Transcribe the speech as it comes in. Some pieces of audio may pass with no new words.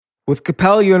With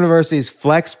Capella University's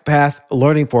FlexPath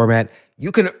learning format, you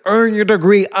can earn your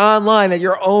degree online at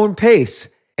your own pace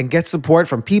and get support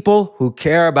from people who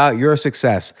care about your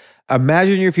success.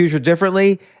 Imagine your future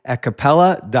differently at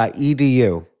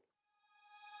capella.edu.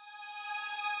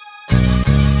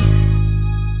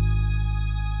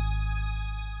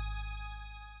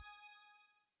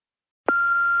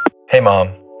 Hey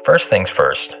Mom, first things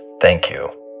first, thank you.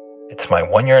 It's my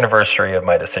 1-year anniversary of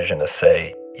my decision to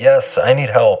say, yes, I need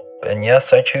help, and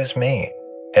yes, I choose me.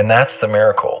 And that's the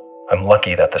miracle. I'm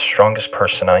lucky that the strongest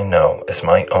person I know is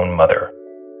my own mother.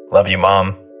 Love you,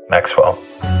 Mom. Maxwell.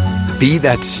 Be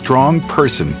that strong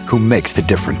person who makes the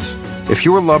difference. If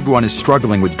your loved one is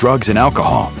struggling with drugs and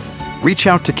alcohol, reach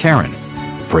out to Karen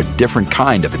for a different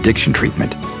kind of addiction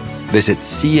treatment. Visit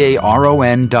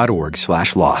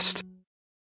caron.org/lost.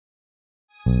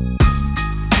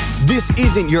 This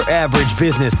isn't your average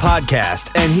business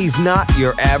podcast, and he's not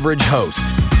your average host.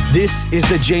 This is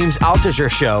the James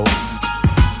Altucher Show.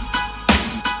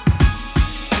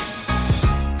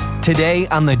 Today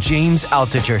on the James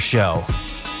Altucher Show.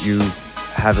 You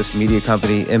have this media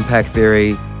company, Impact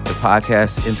Theory. The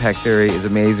podcast, Impact Theory, is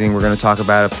amazing. We're going to talk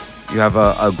about it. You have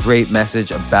a great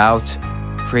message about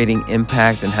creating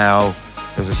impact and how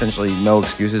there's essentially no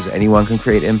excuses. Anyone can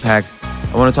create impact.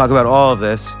 I want to talk about all of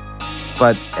this,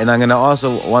 and I'm going to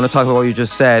also want to talk about what you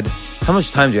just said. How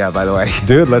much time do you have, by the way?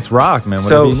 Dude, let's rock, man.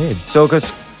 Whatever you need. So, because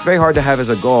it's very hard to have as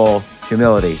a goal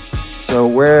humility. So,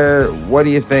 where do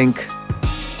you think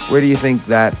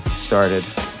that started?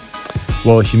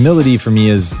 Well, humility for me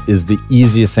is the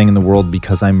easiest thing in the world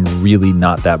because I'm really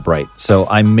not that bright. So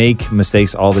I make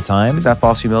mistakes all the time. Is that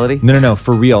false humility? No,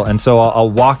 for real. And so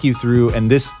I'll walk you through, and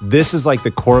this is like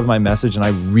the core of my message, and I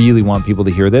really want people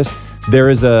to hear this. There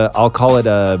is I'll call it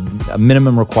a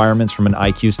minimum requirements from an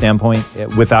IQ standpoint.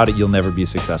 Without it, you'll never be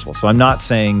successful. So I'm not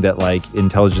saying that like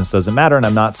intelligence doesn't matter, and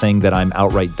I'm not saying that I'm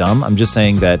outright dumb. I'm just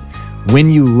saying that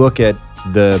when you look at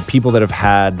the people that have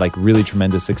had like really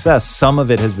tremendous success, some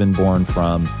of it has been born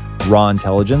from raw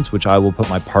intelligence, which I will put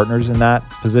my partners in that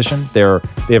position. They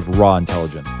have raw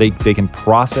intelligence. They can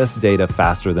process data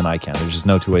faster than I can. There's just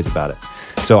no two ways about it.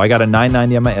 So I got a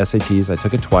 990 on my SATs. I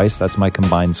took it twice. That's my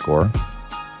combined score.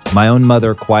 My own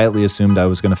mother quietly assumed I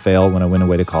was going to fail when I went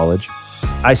away to college.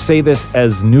 I say this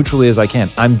as neutrally as I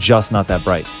can. I'm just not that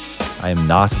bright. I am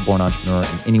not a born entrepreneur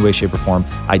in any way, shape, or form.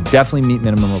 I definitely meet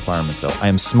minimum requirements, though. I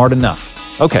am smart enough.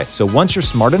 Okay, so once you're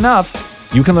smart enough,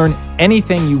 you can learn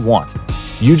anything you want.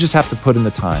 You just have to put in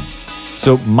the time.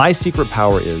 So my secret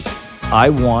power is I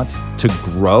want to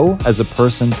grow as a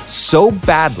person so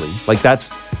badly. Like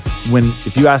that's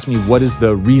if you ask me what is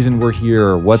the reason we're here,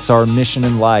 or what's our mission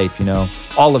in life,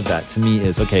 all of that to me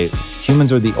is, okay,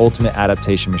 humans are the ultimate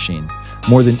adaptation machine.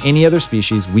 More than any other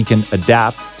species, we can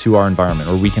adapt to our environment,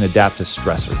 or we can adapt to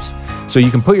stressors. So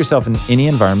you can put yourself in any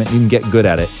environment, you can get good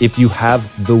at it if you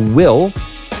have the will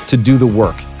to do the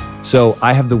work. So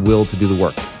I have the will to do the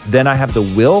work. Then I have the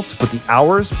will to put the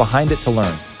hours behind it to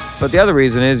learn. But the other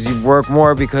reason is you work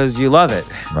more because you love it.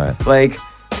 Right. Like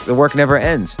the work never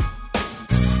ends.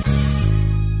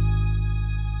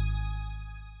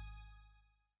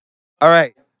 All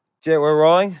right, Jay, we're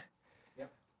rolling?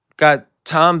 Yep. Got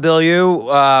Tom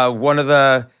Bilyeu, one of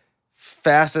the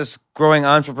fastest growing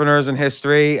entrepreneurs in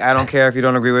history. I don't care if you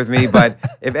don't agree with me, but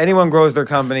if anyone grows their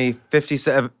company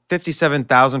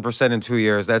 57,000% in 2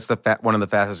 years, that's one of the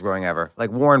fastest growing ever.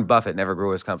 Like Warren Buffett never grew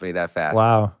his company that fast.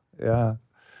 Wow, yeah.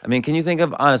 I mean, can you think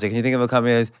of a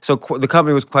company the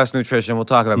company was Quest Nutrition, we'll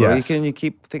talk about it, yes. But can you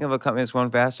keep thinking of a company that's growing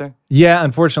faster? Yeah,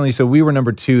 unfortunately, so we were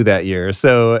number 2 that year.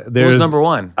 So Who was number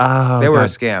 1? Oh, they were a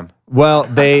scam. Well,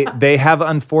 they have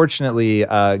unfortunately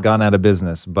gone out of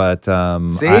business, but See?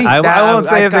 I won't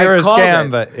say if they were a scam,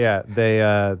 but yeah,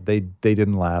 they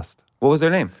didn't last. What was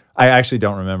their name? I actually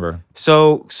don't remember.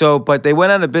 But they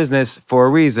went out of business for a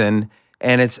reason.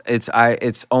 And it's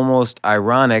almost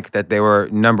ironic that they were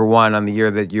number 1 on the year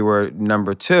that you were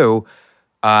number 2.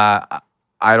 I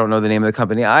don't know the name of the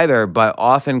company either, but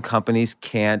often companies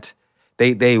can't.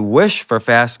 They wish for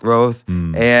fast growth,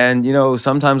 and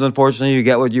sometimes unfortunately you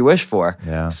get what you wish for.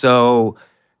 Yeah. So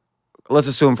let's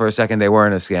assume for a second they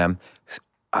weren't a scam.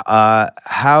 How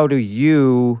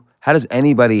does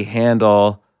anybody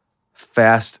handle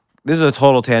fast? This is a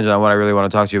total tangent on what I really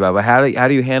want to talk to you about, but how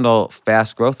do you handle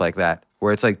fast growth like that,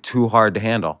 where it's like too hard to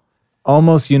handle?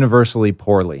 Almost universally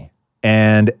poorly.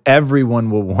 And everyone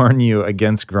will warn you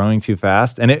against growing too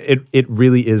fast. And it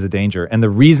really is a danger. And the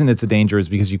reason it's a danger is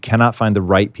because you cannot find the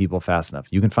right people fast enough.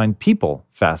 You can find people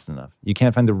fast enough. You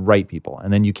can't find the right people.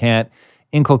 And then you can't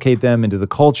inculcate them into the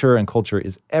culture. And culture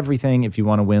is everything if you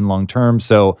want to win long term.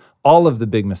 So all of the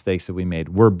big mistakes that we made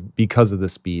were because of the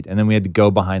speed. And then we had to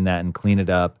go behind that and clean it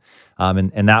up.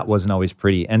 And that wasn't always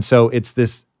pretty. And so it's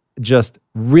this just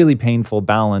really painful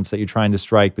balance that you're trying to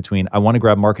strike between, I want to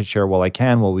grab market share while I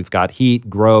can, while we've got heat,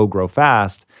 grow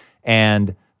fast.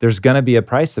 And there's going to be a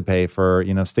price to pay for,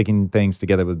 sticking things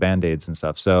together with Band-Aids and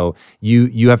stuff. So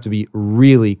you have to be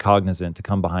really cognizant to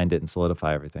come behind it and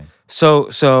solidify everything. So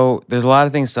there's a lot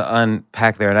of things to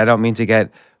unpack there, and I don't mean to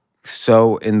get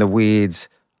so in the weeds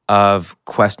of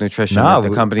Quest Nutrition,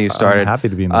 the company you started. I'm happy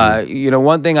to be in the weeds.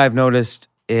 One thing I've noticed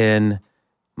in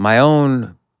my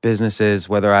own businesses,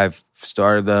 whether I've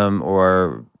started them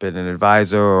or been an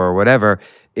advisor or whatever,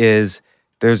 is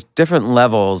there's different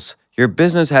levels. Your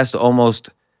business has to almost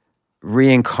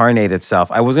reincarnate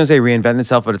itself. I was going to say reinvent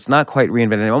itself, but it's not quite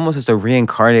reinvented. It almost has to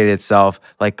reincarnate itself,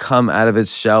 like come out of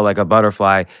its shell like a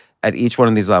butterfly at each one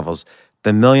of these levels. The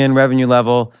 $1 million revenue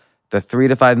level, the $3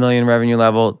 to $5 million revenue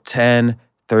level, 10,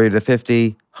 30 to 50,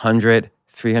 100,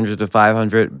 300 to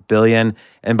 500, billion.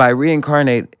 And by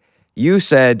reincarnate, you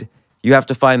said you have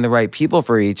to find the right people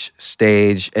for each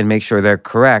stage and make sure they're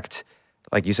correct.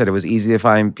 Like you said, it was easy to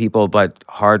find people, but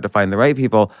hard to find the right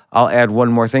people. I'll add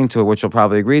one more thing to it, which you'll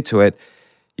probably agree to it.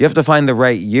 You have to find the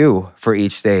right you for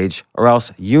each stage, or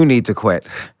else you need to quit.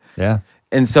 Yeah.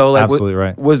 And so, like, absolutely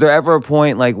right. Was there ever a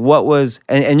point, like, what was,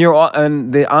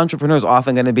 and the entrepreneur is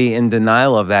often going to be in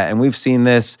denial of that. And we've seen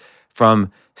this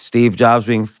from Steve Jobs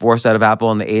being forced out of Apple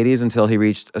in the 80s until he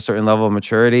reached a certain level of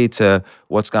maturity, to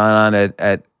what's gone on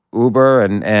at Uber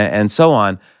and so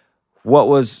on. What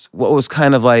was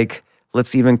kind of like,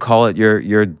 let's even call it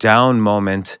your down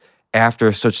moment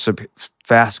after such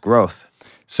fast growth?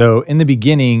 So in the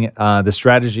beginning, the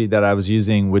strategy that I was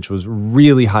using, which was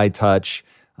really high touch,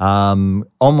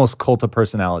 almost cult of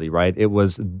personality, right? It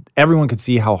was, everyone could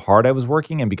see how hard I was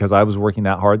working, and because I was working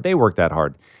that hard, they worked that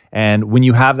hard. And when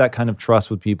you have that kind of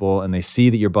trust with people, and they see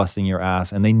that you're busting your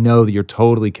ass, and they know that you're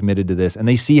totally committed to this, and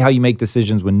they see how you make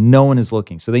decisions when no one is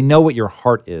looking, so they know what your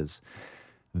heart is.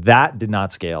 That did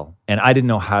not scale, and I didn't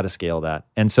know how to scale that.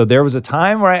 And so there was a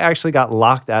time where I actually got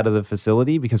locked out of the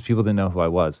facility because people didn't know who I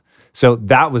was. So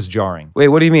that was jarring. Wait,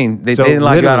 what do you mean? They didn't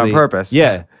lock you out on purpose?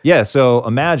 Yeah. So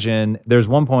imagine there's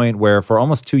one point where for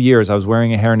almost 2 years, I was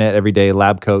wearing a hairnet every day,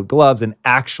 lab coat, gloves, and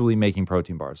actually making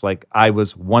protein bars. Like, I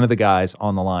was one of the guys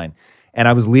on the line, and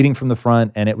I was leading from the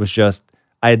front, and it was just,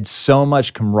 I had so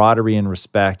much camaraderie and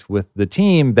respect with the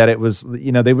team that it was,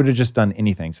 they would have just done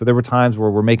anything. So there were times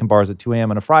where we're making bars at 2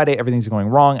 a.m. on a Friday, everything's going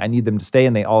wrong, I need them to stay,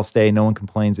 and they all stay, no one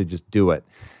complains, they just do it.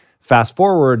 Fast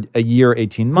forward a year,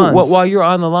 18 months. While you're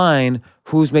on the line,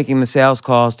 who's making the sales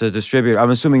calls to distribute?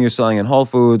 I'm assuming you're selling in Whole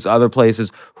Foods, other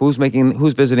places. Who's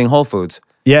visiting Whole Foods?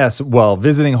 Yes, well,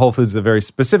 visiting Whole Foods is a very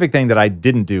specific thing that I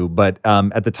didn't do, but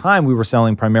at the time we were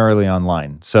selling primarily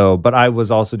online. So, but I was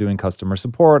also doing customer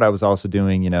support. I was also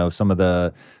doing, some of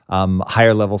the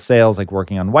higher level sales, like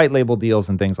working on white label deals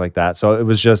and things like that. So it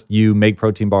was just, you make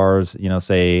protein bars,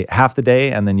 say half the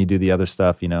day, and then you do the other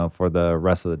stuff, for the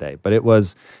rest of the day. But it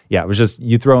was just,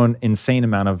 you throw an insane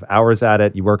amount of hours at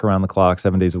it. You work around the clock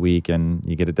 7 days a week, and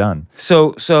you get it done.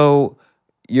 So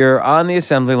you're on the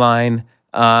assembly line.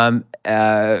 One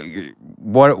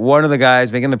of the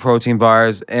guys making the protein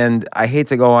bars, and I hate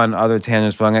to go on other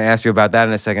tangents, but I'm going to ask you about that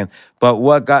in a second. But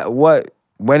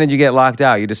when did you get locked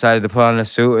out? You decided to put on a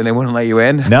suit and they wouldn't let you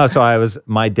in? No, so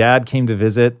my dad came to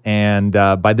visit, and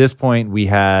by this point we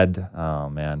had,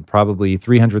 probably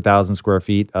 300,000 square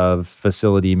feet of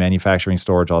facility, manufacturing,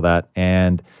 storage, all that.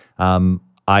 And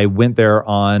I went there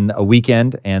on a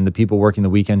weekend, and the people working the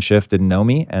weekend shift didn't know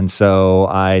me. And so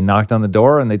I knocked on the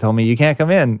door, and they told me, "You can't come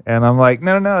in." And I'm like,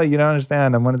 no, you don't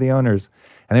understand. I'm one of the owners.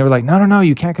 And they were like, no,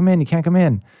 you can't come in. You can't come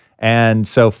in. And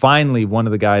so finally, one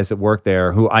of the guys that worked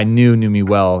there, who I knew me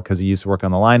well because he used to work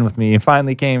on the line with me,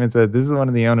 finally came and said, "This is one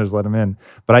of the owners, let him in."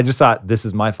 But I just thought, this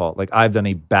is my fault. Like, I've done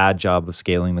a bad job of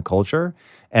scaling the culture.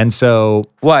 And so...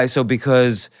 Why? So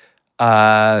because...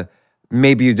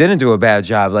 maybe you didn't do a bad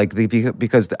job,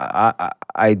 because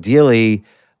ideally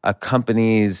a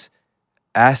company's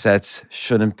assets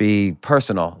shouldn't be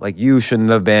personal. Like, you shouldn't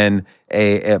have been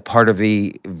a part of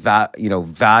the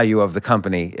value of the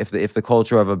company. If the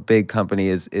culture of a big company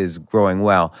is growing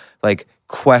well, like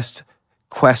Quest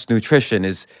Nutrition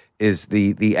is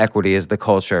the equity, is the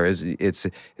culture, it's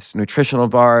nutritional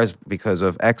bars because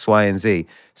of X, Y, and Z.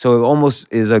 So it almost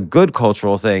is a good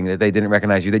cultural thing that they didn't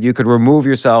recognize you, that you could remove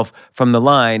yourself from the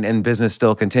line and business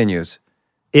still continues.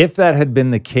 If that had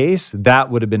been the case, that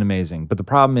would have been amazing. But the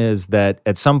problem is that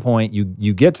at some point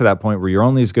you get to that point where you're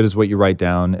only as good as what you write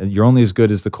down. You're only as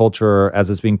good as the culture as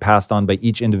it's being passed on by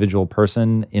each individual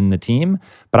person in the team.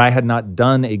 But I had not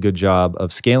done a good job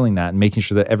of scaling that and making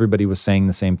sure that everybody was saying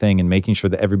the same thing and making sure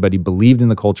that everybody believed in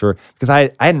the culture, because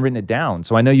I hadn't written it down.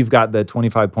 So I know you've got the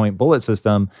 25-point bullet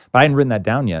system, but I hadn't written that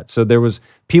down yet. So there was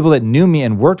people that knew me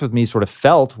and worked with me sort of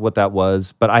felt what that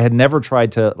was, but I had never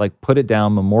tried to like put it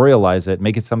down, memorialize it,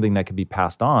 make it something that could be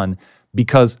passed on,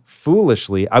 because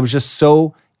foolishly, I was just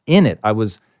so in it. I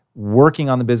was working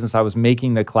on the business. I was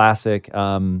making the classic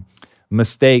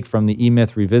mistake from the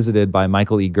E-Myth Revisited by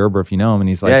Michael E. Gerber, if you know him. And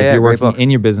he's like, if you're working in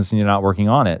your business and you're not working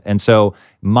on it. And so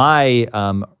my,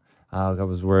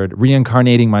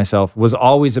 reincarnating myself was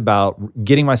always about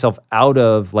getting myself out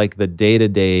of like the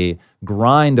day-to-day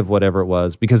grind of whatever it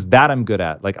was, because that I'm good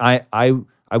at. Like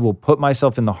I will put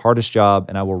myself in the hardest job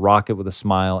and I will rock it with a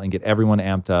smile and get everyone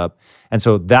amped up. And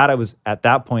so that I was at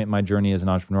that point in my journey as an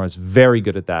entrepreneur, I was very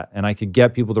good at that. And I could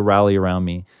get people to rally around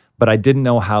me, but I didn't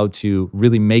know how to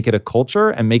really make it a culture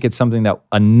and make it something that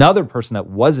another person that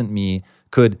wasn't me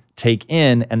could take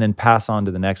in and then pass on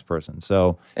to the next person.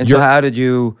 So, so how did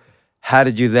you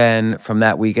then, from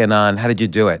that weekend on, how did you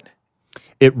do it?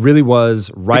 It really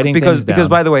was writing things down. Because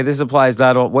by the way, this applies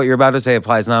what you're about to say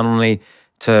applies not only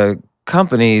to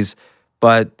companies,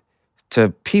 but to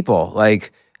people.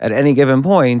 Like at any given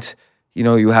point, you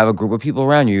know, you have a group of people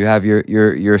around you. You have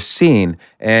your scene,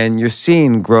 and your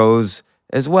scene grows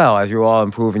as well as you all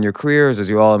improve in your careers, as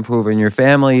you all improve in your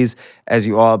families, as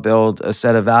you all build a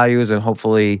set of values and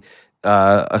hopefully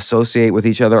associate with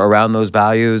each other around those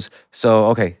values. So,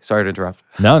 okay, sorry to interrupt.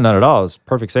 No, not at all. It's a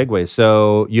perfect segue.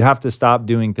 So you have to stop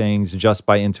doing things just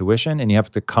by intuition, and you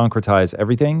have to concretize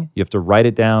everything. You have to write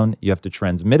it down, you have to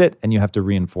transmit it, and you have to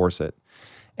reinforce it.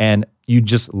 And you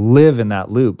just live in that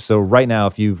loop. So right now,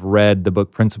 if you've read the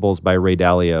book Principles by Ray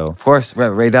Dalio. Of course,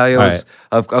 Ray Dalio is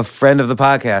a friend of the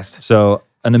podcast. So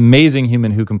an amazing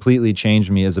human who completely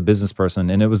changed me as a business person.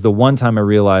 And it was the one time I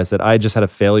realized that I just had a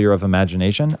failure of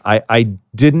imagination. I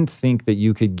didn't think that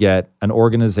you could get an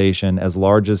organization as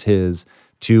large as his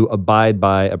to abide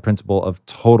by a principle of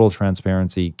total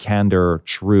transparency, candor,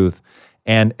 truth.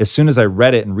 And as soon as I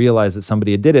read it and realized that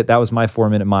somebody had did it, that was my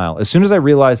 4-minute mile. As soon as I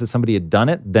realized that somebody had done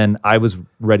it, then I was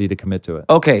ready to commit to it.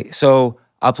 Okay, so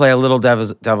I'll play a little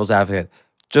devil's advocate.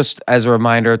 Just as a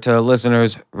reminder to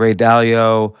listeners, Ray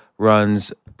Dalio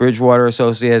runs Bridgewater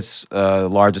Associates,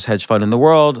 largest hedge fund in the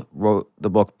world, wrote the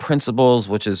book Principles,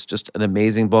 which is just an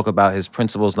amazing book about his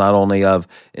principles, not only of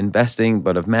investing,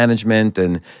 but of management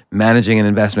and managing an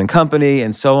investment company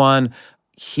and so on.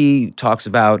 He talks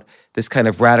about this kind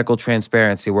of radical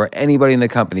transparency where anybody in the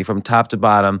company from top to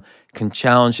bottom can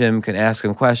challenge him, can ask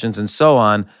him questions and so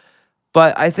on.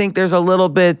 But I think there's a little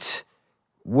bit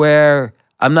where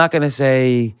I'm not going to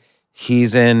say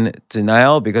he's in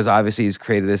denial, because obviously he's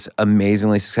created this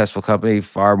amazingly successful company,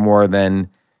 far more than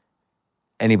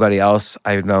anybody else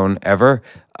I've known ever.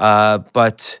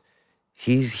 But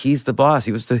he's the boss.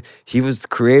 He was the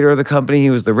creator of the company. He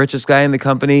was the richest guy in the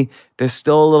company. There's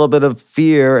still a little bit of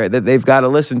fear that they've got to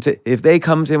listen to. If they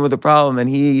come to him with a problem and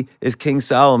he is King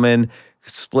Solomon,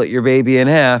 split your baby in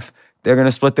half, they're going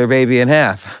to split their baby in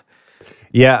half.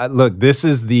 Yeah, look, this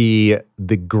is the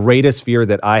greatest fear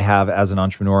that I have as an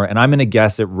entrepreneur, and I'm going to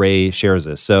guess that Ray shares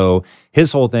this. So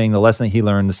his whole thing, the lesson that he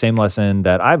learned, the same lesson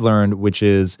that I've learned, which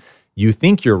is you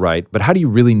think you're right, but how do you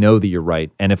really know that you're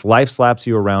right? And if life slaps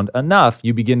you around enough,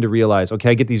 you begin to realize, okay,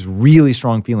 I get these really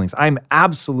strong feelings. I'm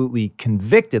absolutely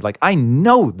convicted. Like, I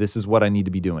know this is what I need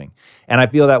to be doing. And I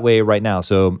feel that way right now.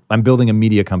 So I'm building a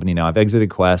media company now. I've exited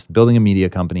Quest, building a media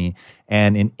company.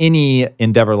 And in any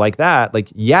endeavor like that, like,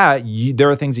 yeah, there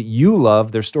are things that you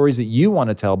love. There's stories that you want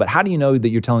to tell. But how do you know that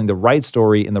you're telling the right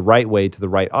story in the right way to the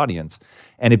right audience?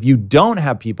 And if you don't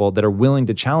have people that are willing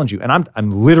to challenge you, and I'm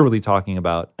literally talking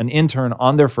about an intern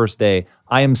on their first day,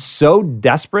 I am so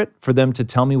desperate for them to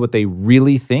tell me what they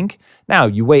really think. Now,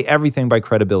 you weigh everything by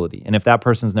credibility. And if that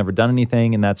person's never done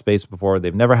anything in that space before,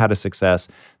 they've never had a success,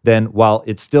 then while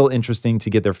it's still interesting to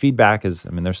get their feedback,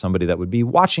 there's somebody that would be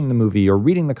watching the movie or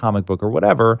reading the comic book or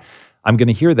whatever, I'm going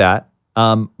to hear that.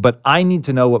 But I need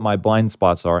to know what my blind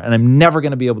spots are, and I'm never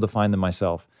going to be able to find them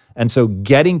myself. And so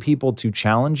getting people to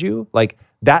challenge you, like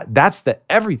that's the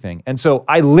everything. And so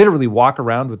I literally walk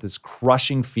around with this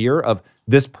crushing fear of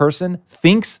this person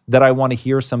thinks that I want to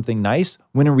hear something nice,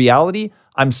 when in reality,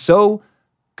 I'm so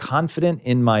confident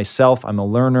in myself. I'm a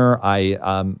learner.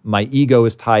 My ego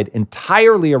is tied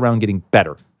entirely around getting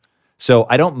better. So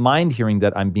I don't mind hearing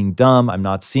that I'm being dumb, I'm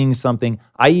not seeing something.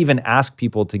 I even ask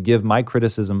people to give my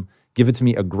criticism, give it to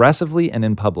me aggressively and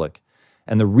in public.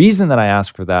 And the reason that I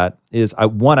ask for that is, I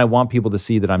want people to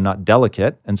see that I'm not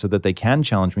delicate, and so that they can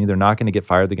challenge me. They're not going to get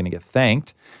fired. They're going to get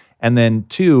thanked. And then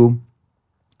two,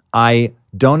 I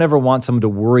don't ever want someone to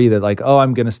worry that like, oh,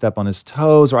 I'm going to step on his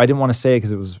toes, or I didn't want to say it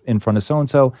because it was in front of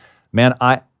so-and-so. Man,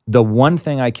 the one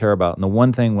thing I care about, and the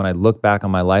one thing when I look back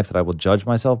on my life that I will judge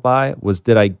myself by, was,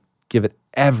 did I give it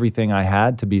everything I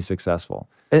had to be successful?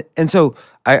 And so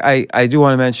I do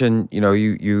want to mention,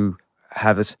 you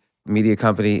have this media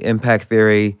company, Impact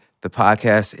Theory. The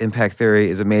podcast, Impact Theory,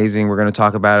 is amazing. We're going to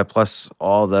talk about it, plus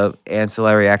all the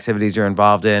ancillary activities you're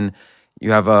involved in.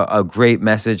 You have a great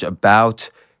message about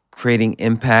creating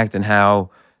impact and how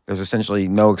there's essentially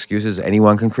no excuses.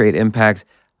 Anyone can create impact.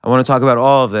 I want to talk about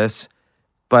all of this,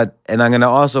 and I'm going to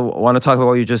also want to talk about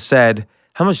what you just said.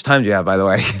 How much time do you have, by the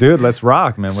way? Dude, let's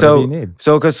rock, man. Whatever you need.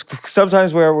 So, because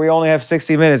sometimes we only have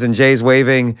 60 minutes and Jay's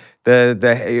waving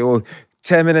the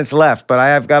 10 minutes left, but I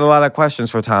have got a lot of questions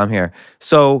for Tom here.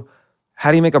 So,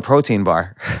 how do you make a protein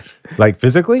bar? Like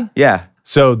physically? Yeah.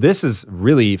 So this is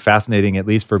really fascinating, at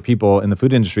least for people in the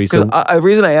food industry. So the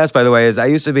reason I asked, by the way, is I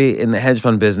used to be in the hedge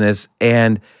fund business,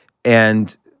 and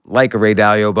like a Ray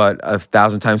Dalio, but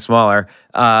 1,000 times smaller.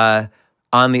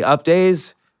 On the up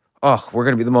days, we're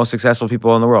going to be the most successful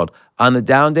people in the world. On the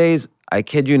down days, I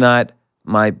kid you not,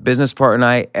 my business partner and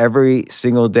I every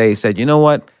single day said, you know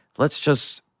what? Let's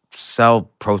just sell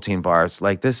protein bars.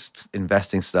 Like, this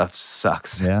investing stuff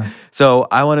sucks. Yeah. So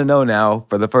I want to know now,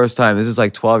 for the first time, this is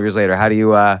like 12 years later, how do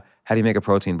you make a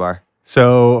protein bar?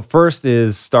 So first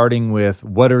is starting with,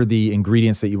 what are the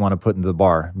ingredients that you want to put into the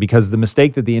bar? Because the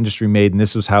mistake that the industry made, and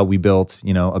this was how we built,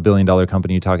 $1 billion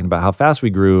company, you're talking about how fast we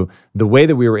grew, the way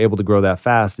that we were able to grow that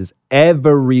fast is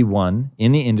everyone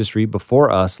in the industry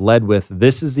before us led with,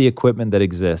 this is the equipment that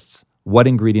exists. What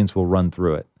ingredients will run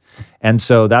through it? And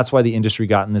so that's why the industry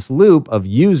got in this loop of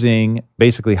using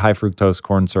basically high fructose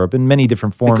corn syrup in many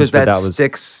different forms. Because that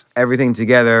sticks everything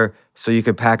together, so you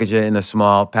could package it in a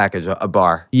small package, a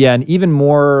bar. Yeah, and even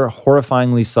more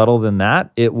horrifyingly subtle than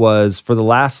that, it was for the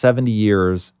last 70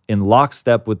 years, in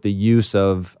lockstep with the use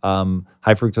of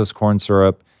high fructose corn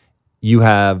syrup, you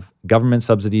have government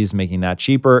subsidies making that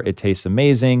cheaper. It tastes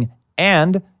amazing,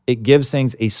 and it gives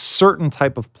things a certain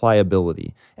type of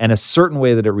pliability and a certain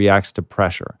way that it reacts to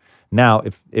pressure. Now,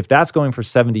 if that's going for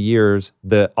 70 years,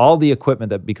 all the equipment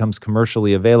that becomes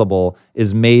commercially available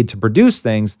is made to produce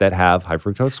things that have high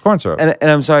fructose corn syrup. And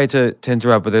I'm sorry to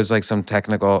interrupt, but there's like some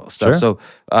technical stuff. Sure.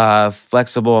 So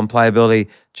flexible and pliability,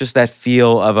 just that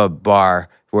feel of a bar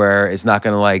where it's not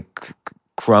going to like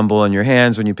crumble in your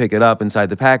hands when you pick it up inside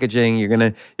the packaging. You're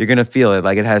gonna feel it,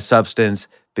 like it has substance,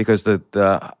 because the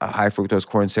high fructose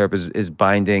corn syrup is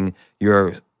binding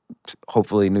your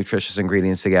hopefully nutritious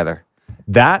ingredients together.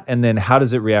 That, and then how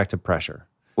does it react to pressure?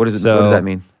 What does that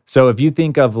mean? So if you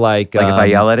think of like if I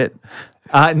yell at it?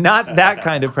 Not that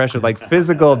kind of pressure, like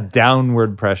physical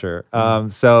downward pressure.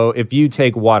 So if you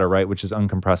take water, right, which is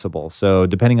uncompressible. So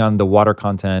depending on the water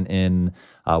content in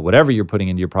whatever you're putting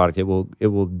into your product, it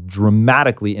will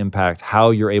dramatically impact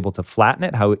how you're able to flatten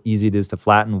it, how easy it is to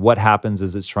flatten. What happens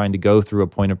is it's trying to go through a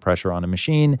point of pressure on a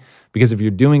machine. Because if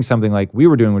you're doing something like we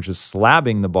were doing, which is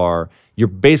slabbing the bar, you're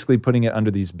basically putting it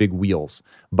under these big wheels.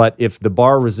 But if the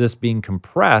bar resists being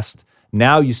compressed,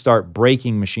 now you start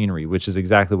breaking machinery, which is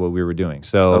exactly what we were doing.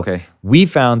 So we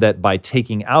found that by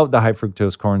taking out the high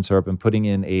fructose corn syrup and putting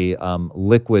in a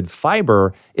liquid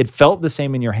fiber, it felt the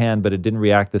same in your hand, but it didn't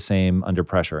react the same under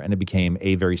pressure. And it became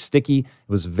very sticky. It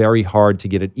was very hard to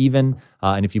get it even.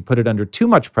 And if you put it under too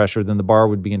much pressure, then the bar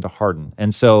would begin to harden.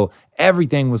 And so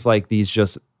everything was like these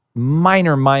just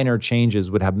minor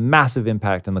changes would have massive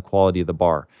impact on the quality of the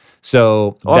bar.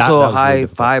 So also that high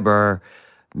fiber,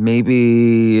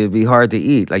 maybe it'd be hard to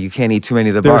eat. Like, you can't eat too many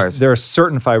of the bars. There are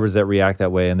certain fibers that react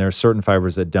that way, and there are certain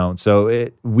fibers that don't. So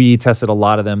we tested a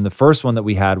lot of them. The first one that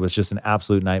we had was just an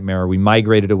absolute nightmare. We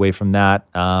migrated away from that,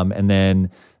 and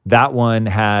then that one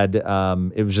had,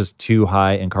 it was just too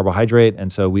high in carbohydrate,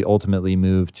 and so we ultimately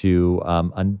moved to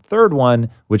a third one,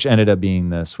 which ended up being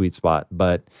the sweet spot.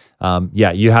 But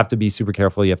you have to be super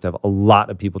careful. You have to have a lot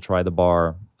of people try the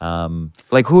bar.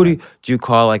 Like, who do you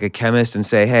call, like a chemist, and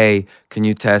say, hey, can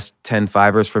you test 10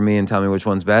 fibers for me and tell me which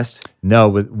one's best? No,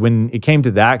 when it came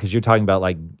to that, because you're talking about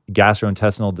like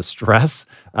gastrointestinal distress,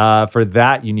 for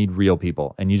that you need real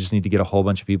people, and you just need to get a whole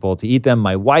bunch of people to eat them.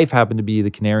 My wife happened to be the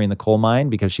canary in the coal mine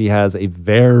because she has a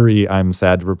very, I'm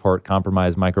sad to report,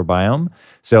 compromised microbiome.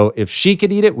 So if she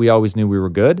could eat it, we always knew we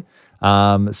were good.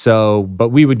 But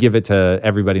we would give it to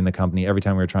everybody in the company every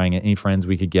time we were trying it. Any friends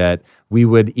we could get, we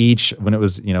would each, when it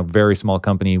was, very small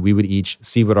company, we would each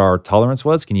see what our tolerance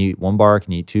was. Can you eat one bar?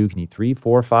 Can you eat two? Can you eat 3,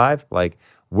 4, 5? Like,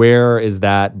 where is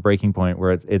that breaking point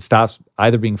where it stops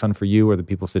either being fun for you or the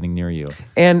people sitting near you?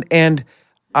 And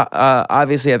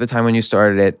obviously, at the time when you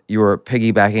started it, you were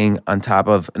piggybacking on top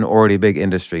of an already big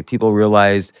industry. People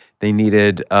realized they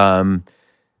needed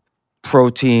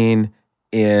protein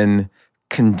in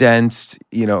condensed,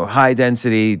 high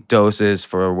density doses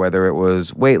for whether it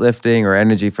was weightlifting or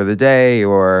energy for the day,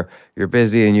 or you're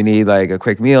busy and you need like a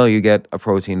quick meal, you get a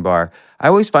protein bar. I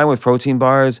always find with protein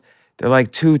bars, they're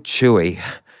like too chewy.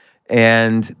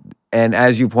 And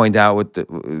as you point out,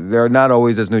 they're not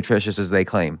always as nutritious as they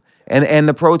claim. And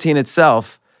the protein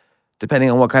itself, depending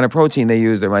on what kind of protein they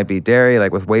use, there might be dairy,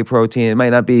 like with whey protein. It might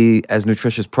not be as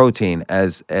nutritious protein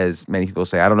as many people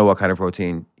say. I don't know what kind of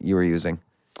protein you were using.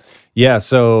 Yeah,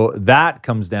 so that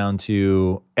comes down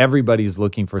to everybody's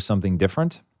looking for something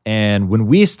different. And when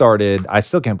we started, I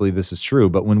still can't believe this is true,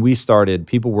 but when we started,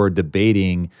 people were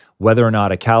debating whether or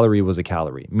not a calorie was a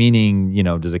calorie. Meaning,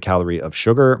 does a calorie of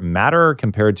sugar matter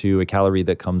compared to a calorie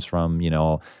that comes from,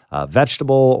 a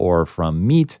vegetable or from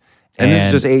meat? And this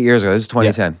is just 8 years ago. This is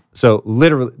 2010. Yeah. So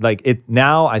literally,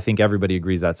 now I think everybody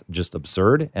agrees that's just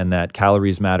absurd and that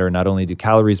calories matter. Not only do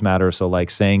calories matter, so like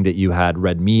saying that you had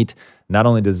red meat, not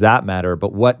only does that matter,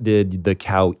 but what did the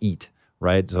cow eat,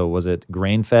 right? So was it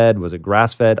grain-fed? Was it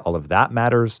grass-fed? All of that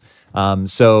matters.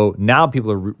 So now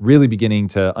people are really beginning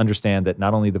to understand that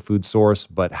not only the food source,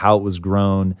 but how it was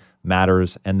grown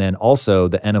matters. And then also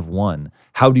the N of 1.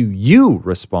 How do you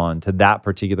respond to that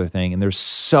particular thing? And there's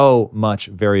so much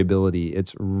variability.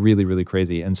 It's really, really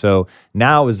crazy. And so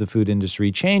now as the food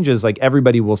industry changes, like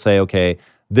everybody will say, okay,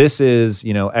 this is,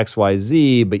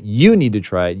 XYZ, but you need to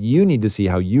try it. You need to see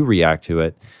how you react to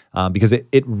it because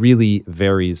it really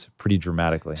varies pretty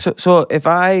dramatically. So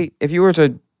if you were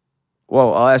to,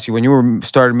 well, I'll ask you, when you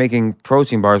started making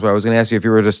protein bars, but I was going to ask you if you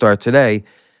were to start today,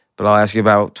 but I'll ask you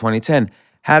about 2010.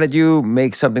 How did you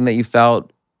make something that you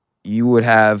felt you would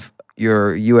have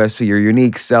your USP, your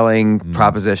unique selling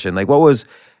proposition? Like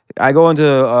I go into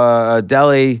a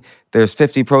deli, there's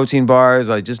 50 protein bars.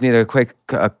 I just need a quick,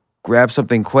 grab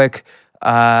something quick.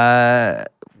 What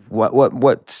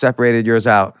separated yours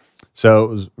out? So it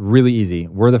was really easy.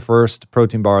 We're the first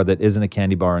protein bar that isn't a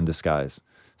candy bar in disguise.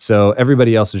 So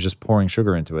everybody else is just pouring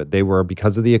sugar into it. They were,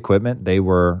 because of the equipment,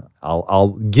 I'll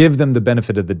give them the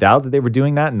benefit of the doubt that they were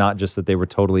doing that, not just that they were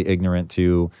totally ignorant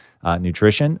to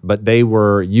nutrition, but they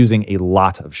were using a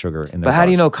lot of sugar in their But how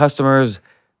do you bars. know customers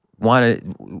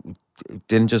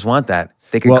didn't just want that?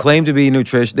 They could claim to be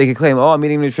nutritious. They could claim, oh, I'm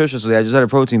eating nutritiously. I just had a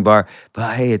protein bar,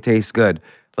 but hey, it tastes good.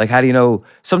 Like, how do you know?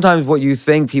 Sometimes what you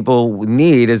think people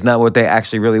need is not what they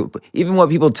actually really, even what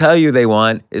people tell you they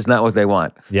want is not what they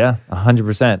want. Yeah,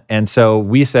 100%. And so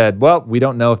we said, well, we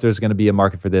don't know if there's going to be a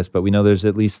market for this, but we know there's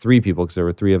at least 3 people, because there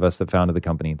were 3 of us that founded the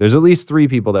company. There's at least 3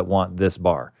 people that want this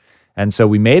bar. And so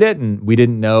we made it, and we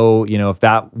didn't know,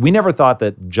 we never thought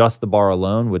that just the bar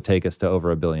alone would take us to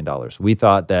over $1 billion. We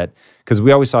thought that, because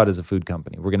we always saw it as a food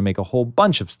company, we're going to make a whole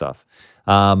bunch of stuff.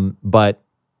 But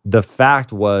the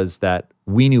fact was that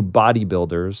we knew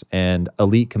bodybuilders and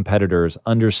elite competitors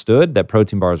understood that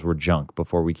protein bars were junk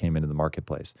before we came into the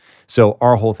marketplace. So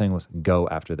our whole thing was go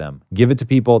after them. Give it to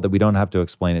people that we don't have to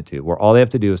explain it to, where all they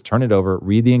have to do is turn it over,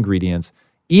 read the ingredients,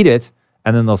 eat it,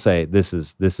 and then they'll say, this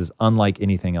is unlike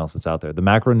anything else that's out there. The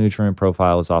macronutrient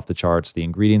profile is off the charts. The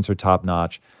ingredients are top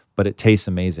notch, but it tastes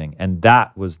amazing. And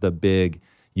that was the big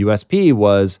USP,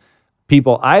 was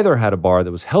people either had a bar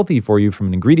that was healthy for you from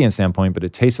an ingredient standpoint, but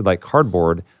it tasted like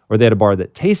cardboard, or they had a bar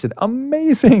that tasted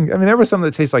amazing. I mean, there were some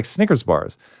that tasted like Snickers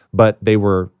bars, but they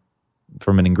were,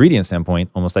 from an ingredient standpoint,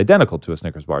 almost identical to a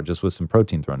Snickers bar, just with some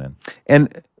protein thrown in.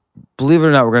 And believe it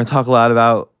or not, we're going to talk a lot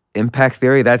about impact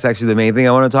theory. That's actually the main thing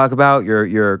I want to talk about,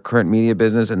 your current media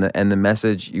business and the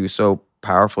message you so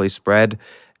powerfully spread.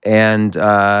 And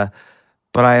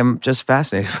but I am just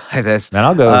fascinated by this. And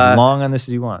I'll go as long on this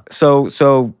as you want.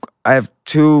 So I have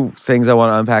 2 things I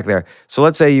want to unpack there. So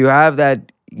let's say you have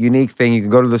that unique thing. You can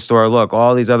go to the store, look,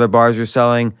 all these other bars you're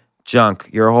selling, junk.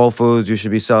 You're Whole Foods, you should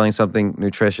be selling something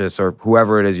nutritious, or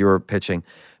whoever it is you were pitching.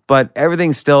 But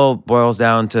everything still boils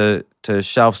down to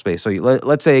shelf space. So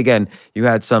let's say, again, you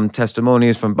had some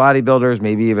testimonies from bodybuilders,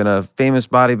 maybe even a famous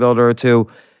bodybuilder or 2.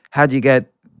 How'd you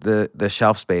get the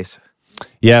shelf space?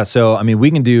 Yeah, so I mean,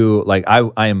 we can do, like,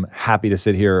 I am happy to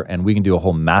sit here and we can do a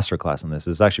whole masterclass on this.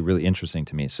 It's actually really interesting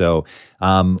to me. So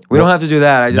we don't have to do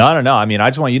that. No. I mean, I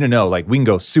just want you to know, like, we can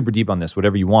go super deep on this,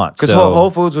 whatever you want. Because Whole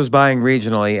Foods was buying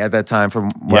regionally at that time, from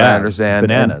what I understand.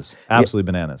 Bananas,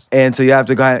 absolutely bananas. And so you have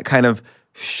to kind of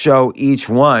show each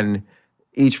one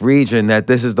each region that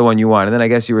this is the one you want. And then I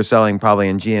guess you were selling probably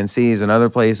in GNCs and other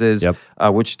places,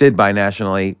 which did buy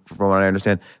nationally, from what I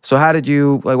understand. So how did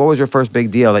you, what was your first big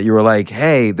deal that you were like,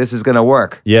 hey, this is going to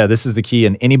work? Yeah, this is the key.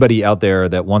 And anybody out there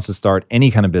that wants to start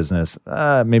any kind of business,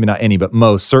 maybe not any, but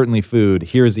most, certainly food,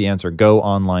 here's the answer. Go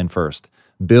online first.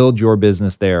 Build your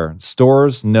business there.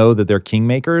 Stores know that they're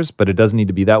kingmakers, but it doesn't need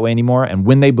to be that way anymore. And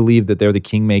when they believe that they're the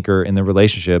kingmaker in the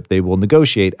relationship, they will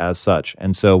negotiate as such.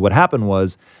 And so what happened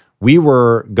was, we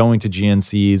were going to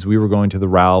GNCs, we were going to the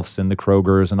Ralphs and the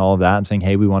Krogers and all of that and saying,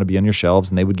 hey, we want to be on your shelves.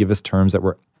 And they would give us terms that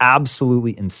were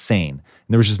absolutely insane. And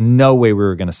there was just no way we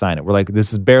were going to sign it. We're like,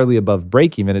 this is barely above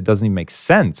break even. It doesn't even make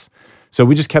sense. So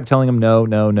we just kept telling them no,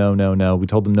 no, no, no, no. We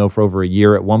told them no for over a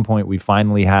year. At one point, we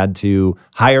finally had to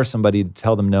hire somebody to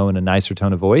tell them no in a nicer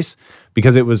tone of voice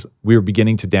because we were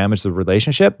beginning to damage the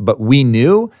relationship. But we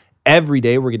knew every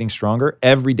day we're getting stronger.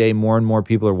 Every day more and more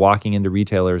people are walking into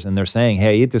retailers and they're saying, hey,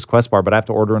 I eat this Quest bar, but I have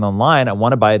to order it online. I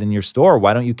want to buy it in your store.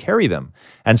 Why don't you carry them?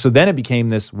 And so then it became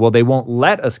this, well, they won't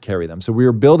let us carry them. So we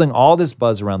were building all this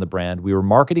buzz around the brand. We were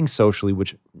marketing socially,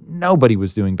 which nobody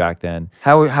was doing back then.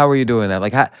 How were you doing that?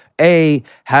 Like,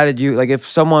 how did you, like if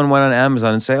someone went on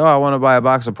Amazon and say, oh, I want to buy a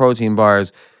box of protein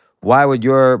bars, why would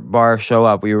your bar show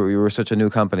up? You were such a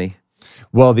new company.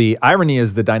 Well, the irony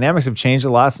is the dynamics have changed a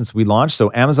lot since we launched.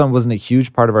 So Amazon wasn't a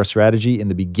huge part of our strategy in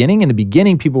the beginning. In the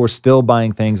beginning, people were still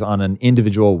buying things on an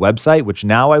individual website, which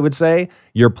now I would say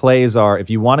your plays are, if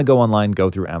you want to go online, go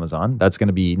through Amazon. That's going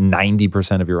to be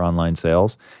 90% of your online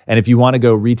sales. And if you want to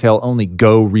go retail only,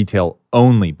 go retail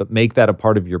only, but make that a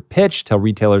part of your pitch. Tell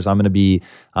retailers, I'm going to be,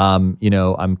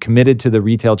 I'm committed to the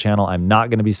retail channel. I'm not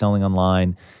going to be selling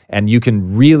online. And you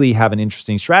can really have an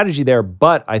interesting strategy there,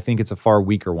 but I think it's a far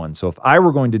weaker one. So if I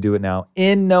were going to do it now,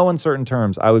 in no uncertain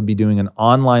terms, I would be doing an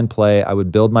online play. I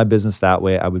would build my business that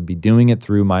way. I would be doing it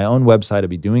through my own website. I'd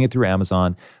be doing it through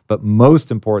Amazon. But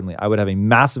most importantly, I would have a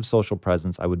massive social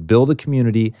presence. I would build a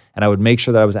community, and I would make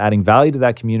sure that I was adding value to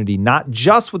that community, not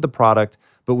just with the product,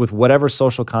 but with whatever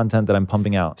social content that I'm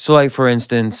pumping out. So like, for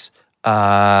instance,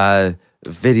 videos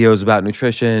about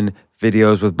nutrition,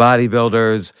 videos with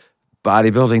bodybuilders,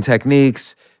 bodybuilding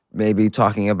techniques, maybe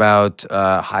talking about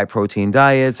high protein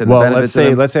diets and the benefits of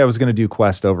them. Let's say I was going to do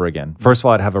Quest over again. First of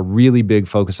all, I'd have a really big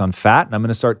focus on fat, and I'm going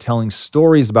to start telling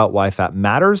stories about why fat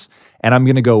matters, and I'm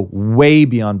going to go way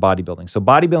beyond bodybuilding. So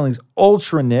bodybuilding is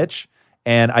ultra niche.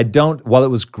 And while it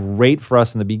was great for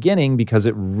us in the beginning because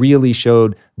it really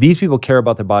showed these people care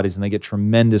about their bodies and they get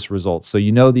tremendous results. So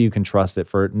you know that you can trust it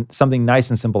for something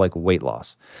nice and simple like weight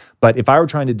loss. But if I were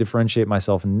trying to differentiate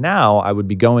myself now, I would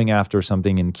be going after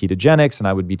something in ketogenics, and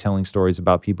I would be telling stories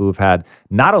about people who've had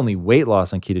not only weight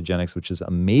loss on ketogenics, which is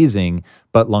amazing,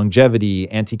 but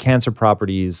longevity, anti-cancer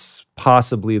properties,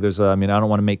 possibly I don't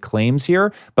want to make claims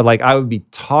here, but like I would be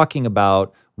talking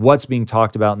about what's being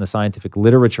talked about in the scientific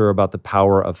literature about the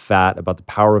power of fat, about the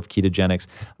power of ketogenics.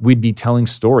 We'd be telling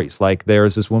stories. Like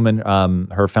there's this woman,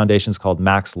 her foundation's called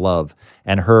Max Love,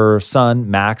 and her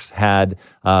son, Max, had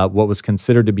what was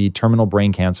considered to be terminal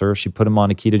brain cancer. She put him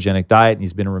on a ketogenic diet, and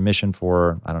he's been in remission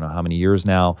for, I don't know how many years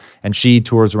now. And she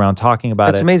tours around talking about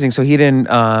it. That's amazing. So he didn't,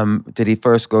 did he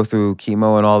first go through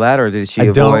chemo and all that, or did she avoid?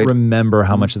 I don't remember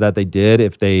how much of that they did,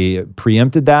 if they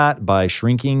preempted that by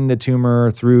shrinking the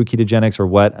tumor through ketogenics or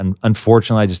what. And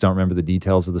unfortunately, I just don't remember the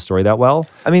details of the story that well.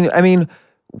 I mean,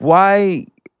 why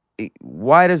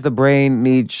does the brain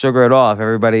need sugar at all if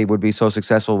everybody would be so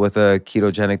successful with a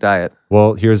ketogenic diet?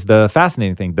 Well, here's the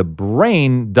fascinating thing. The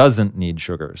brain doesn't need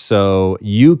sugar. So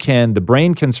the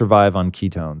brain can survive on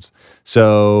ketones.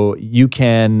 So you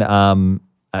can,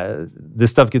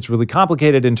 this stuff gets really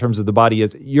complicated in terms of the body.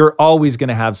 You're always going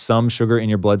to have some sugar in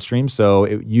your bloodstream. So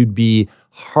you'd be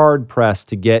hard pressed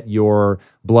to get your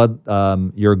blood,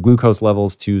 your glucose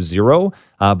levels to zero.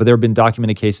 But there have been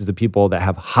documented cases of people that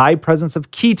have high presence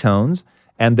of ketones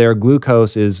and their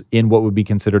glucose is in what would be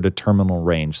considered a terminal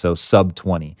range, so sub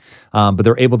 20. But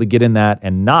they're able to get in that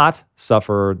and not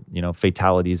suffer,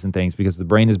 fatalities and things because the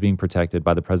brain is being protected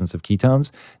by the presence of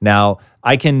ketones. Now,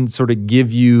 I can sort of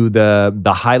give you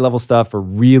the high level stuff for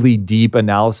really deep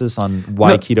analysis on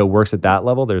why keto works at that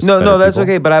level. There's no, that's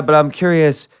okay. But I'm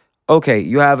curious. Okay,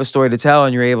 you have a story to tell,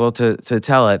 and you're able to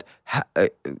tell it.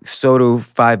 So do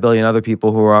 5 billion other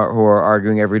people who are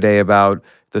arguing every day about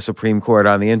the Supreme Court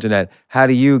on the internet. How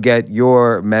do you get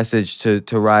your message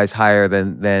to rise higher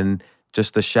than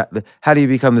just how do you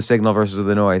become the signal versus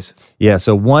the noise? Yeah,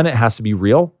 so one, it has to be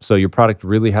real. So your product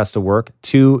really has to work.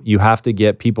 Two, you have to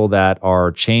get people that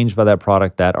are changed by that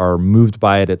product, that are moved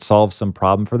by it. It solves some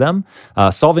problem for them.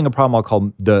 Solving a problem I'll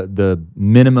call the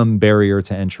minimum barrier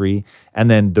to entry. And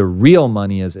then the real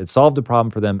money is it solved a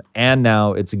problem for them, and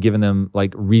now it's given them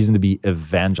like reason to be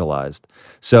evangelized.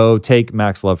 So take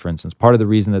Max Love, for instance. Part of the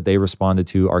reason that they responded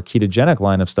to our ketogenic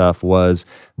line of stuff was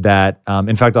that,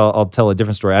 in fact, I'll tell a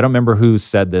different story. I don't remember who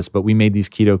said this, but we made these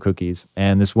keto cookies,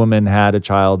 and this woman had a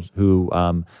child who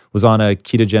was on a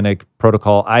ketogenic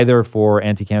protocol, either for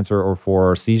anti-cancer or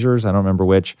for seizures. I don't remember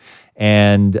which.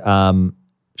 And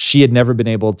she had never been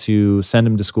able to send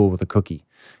him to school with a cookie.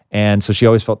 And so she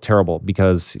always felt terrible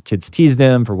because kids teased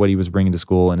him for what he was bringing to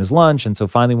school in his lunch. And so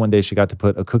finally one day she got to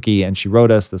put a cookie, and she wrote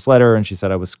us this letter, and she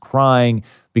said, I was crying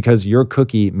because your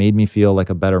cookie made me feel like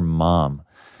a better mom.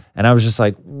 And I was just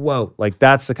like, whoa, like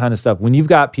that's the kind of stuff. When you've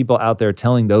got people out there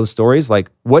telling those stories, like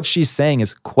what she's saying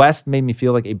is Quest made me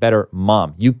feel like a better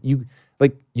mom. You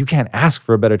can't ask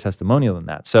for a better testimonial than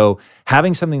that. So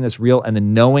having something that's real, and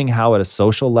then knowing how at a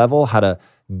social level, how to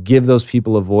give those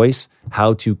people a voice,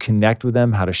 how to connect with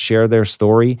them, how to share their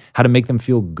story, how to make them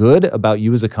feel good about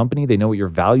you as a company. They know what your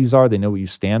values are. They know what you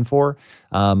stand for.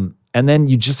 And then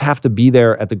you just have to be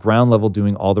there at the ground level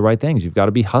doing all the right things. You've got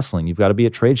to be hustling. You've got to be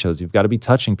at trade shows. You've got to be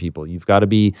touching people. You've got to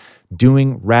be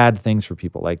doing rad things for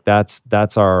people. Like that's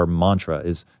our mantra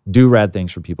is do rad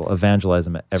things for people, evangelize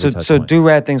them at every touch So point. do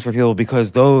rad things for people,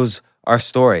 because those are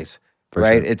stories,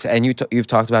 right? sure. It's and you've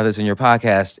talked about this in your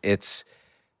podcast. It's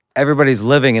everybody's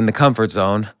living in the comfort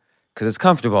zone because it's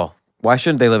comfortable. Why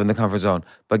shouldn't they live in the comfort zone?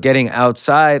 But getting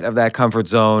outside of that comfort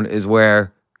zone is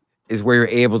where you're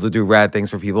able to do rad things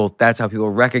for people. That's how people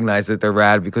recognize that they're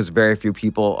rad, because very few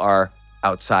people are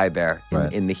outside there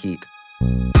in the heat.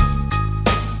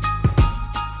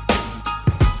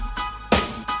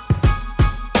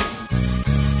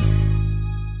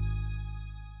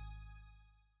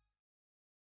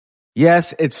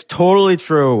 Yes, it's totally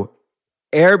true.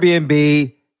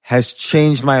 Airbnb has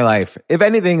changed my life. If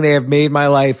anything, they have made my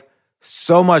life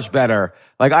so much better.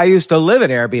 Like I used to live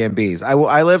in Airbnbs.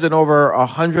 I lived in over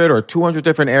 100 or 200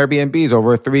 different Airbnbs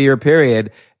over a 3-year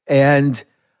period, and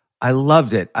I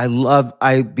loved it.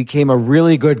 I became a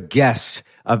really good guest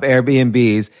of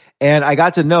Airbnbs, and I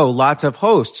got to know lots of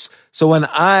hosts. So when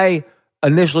I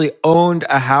initially owned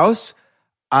a house,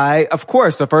 of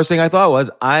course, the first thing I thought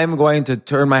was, I'm going to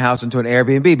turn my house into an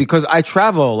Airbnb because I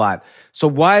travel a lot. So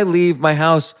why leave my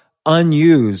house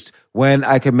unused when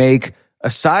I can make a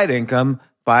side income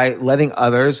by letting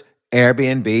others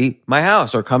Airbnb my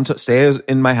house or come to stay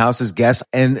in my house as guests?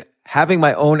 And having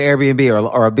my own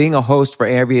Airbnb or being a host for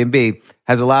Airbnb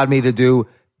has allowed me to do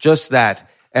just that.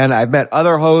 And I've met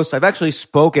other hosts. I've actually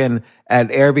spoken at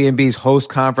Airbnb's host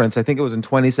conference. I think it was in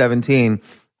 2017.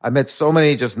 I met so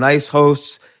many just nice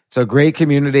hosts. It's a great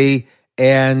community.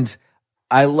 And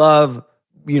I love,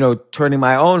 turning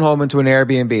my own home into an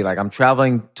Airbnb. Like I'm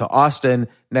traveling to Austin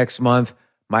next month.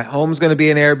 My home's going to be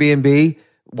an Airbnb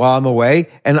while I'm away,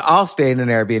 and I'll stay in an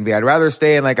Airbnb. I'd rather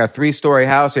stay in like a 3-story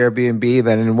house Airbnb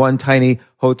than in one tiny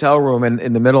hotel room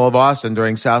in the middle of Austin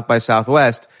during South by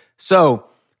Southwest. So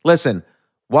listen,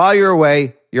 while you're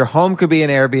away, your home could be an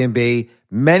Airbnb.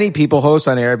 Many people host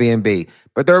on Airbnb,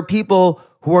 but there are people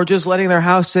who are just letting their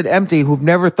house sit empty, who've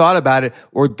never thought about it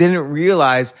or didn't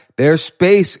realize their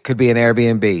space could be an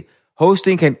Airbnb.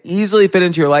 Hosting can easily fit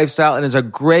into your lifestyle and is a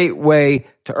great way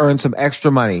to earn some extra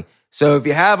money. So if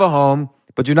you have a home,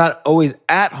 but you're not always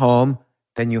at home,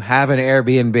 then you have an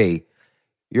Airbnb.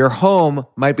 Your home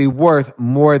might be worth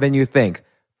more than you think.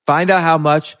 Find out how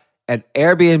much at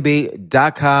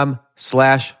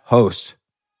airbnb.com/host.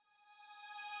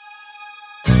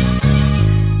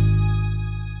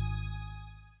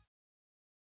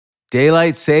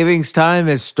 Daylight savings time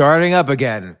is starting up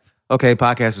again. Okay,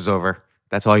 podcast is over.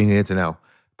 That's all you needed to know.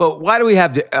 But why do we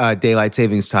have daylight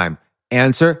savings time?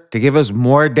 Answer: to give us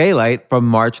more daylight from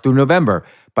March through November.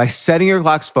 By setting your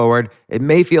clocks forward, it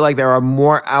may feel like there are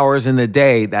more hours in the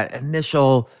day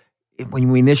when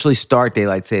we initially start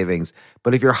daylight savings.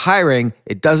 But if you're hiring,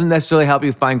 it doesn't necessarily help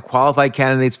you find qualified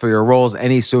candidates for your roles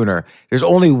any sooner. There's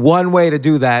only one way to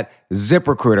do that: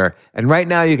 ZipRecruiter. And right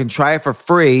now you can try it for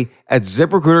free at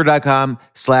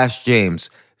ZipRecruiter.com/James.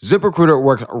 ZipRecruiter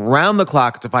works around the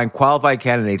clock to find qualified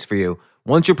candidates for you.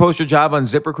 Once you post your job on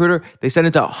ZipRecruiter, they send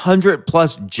it to 100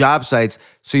 plus job sites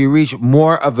so you reach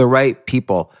more of the right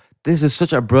people. This is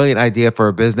such a brilliant idea for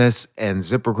a business, and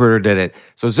ZipRecruiter did it.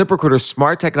 So ZipRecruiter's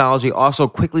smart technology also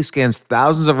quickly scans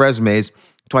thousands of resumes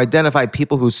to identify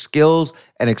people whose skills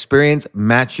and experience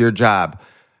match your job.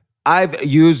 I've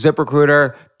used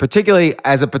ZipRecruiter particularly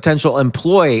as a potential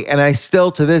employee, and I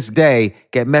still to this day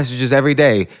get messages every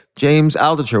day. James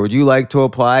Altucher, would you like to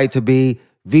apply to be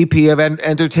VP of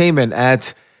Entertainment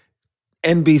at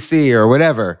NBC or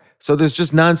whatever? So there's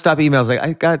just nonstop emails. Like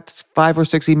I got 5 or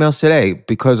 6 emails today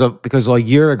because a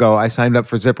year ago I signed up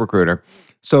for ZipRecruiter.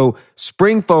 So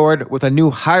spring forward with a new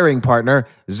hiring partner,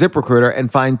 ZipRecruiter,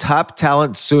 and find top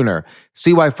talent sooner.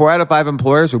 See why 4 out of 5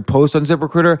 employers who post on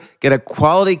ZipRecruiter get a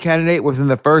quality candidate within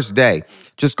the first day.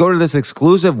 Just go to this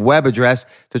exclusive web address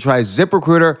to try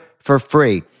ZipRecruiter for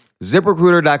free.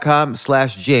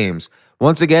 ZipRecruiter.com/James.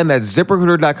 Once again, that's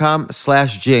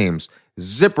ZipRecruiter.com/James.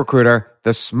 ZipRecruiter,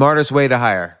 the smartest way to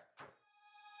hire.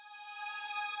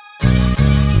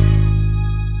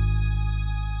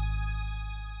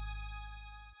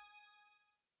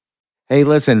 Hey,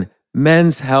 listen,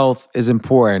 men's health is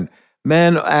important.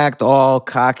 Men act all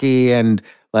cocky and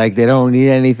like they don't need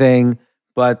anything.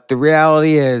 But the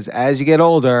reality is, as you get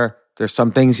older, there's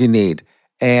some things you need.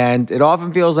 And it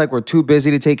often feels like we're too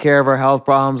busy to take care of our health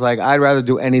problems. Like, I'd rather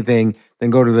do anything than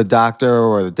go to the doctor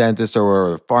or the dentist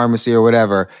or the pharmacy or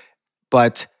whatever.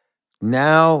 But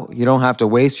now you don't have to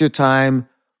waste your time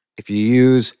if you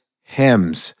use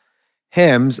Hims.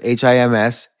 Hims,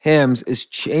 Hims, Hims is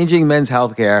changing men's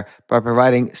healthcare by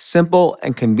providing simple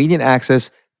and convenient access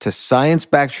to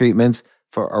science-backed treatments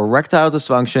for erectile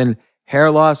dysfunction, hair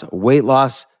loss, weight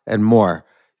loss, and more.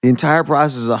 The entire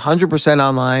process is 100%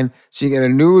 online, so you get a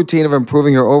new routine of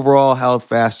improving your overall health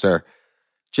faster.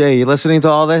 Jay, you listening to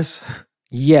all this?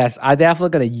 Yes, I definitely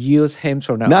gonna use Hims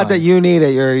from now Not on. that you need it.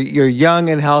 You're young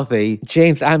and healthy.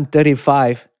 James, I'm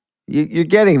 35. You're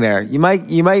getting there. You might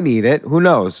need it. Who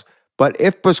knows? But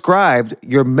if prescribed,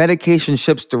 your medication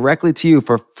ships directly to you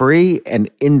for free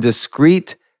and in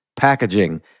discreet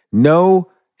packaging. No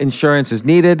insurance is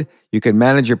needed. You can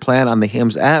manage your plan on the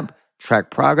Hims app, track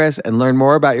progress, and learn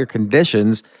more about your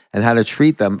conditions and how to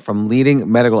treat them from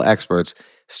leading medical experts.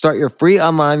 Start your free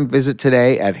online visit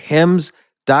today at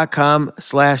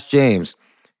hims.com/James.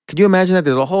 Could you imagine that?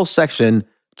 There's a whole section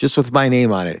just with my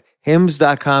name on it.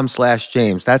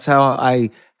 hims.com/James. That's how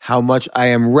much I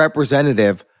am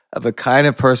representative of the kind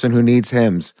of person who needs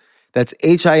Hims. That's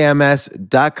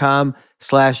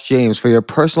hims.com/James for your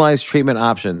personalized treatment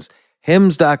options.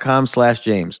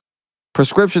 hims.com/James.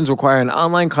 Prescriptions require an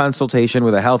online consultation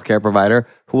with a healthcare provider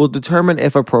who will determine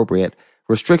if appropriate.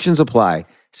 Restrictions apply.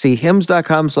 See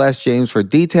hims.com/James for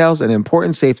details and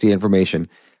important safety information.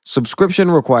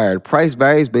 Subscription required. Price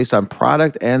varies based on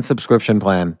product and subscription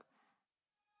plan.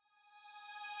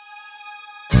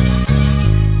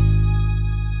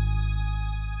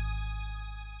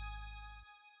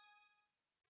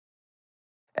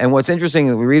 And what's interesting,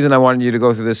 the reason I wanted you to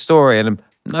go through this story, and I'm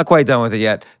not quite done with it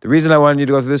yet, the reason I wanted you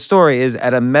to go through this story is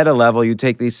at a meta level, you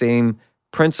take these same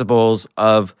principles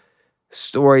of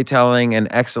storytelling and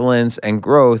excellence and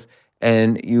growth,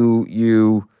 and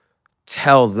you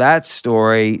tell that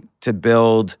story to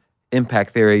build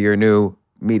Impact Theory, your new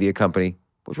media company,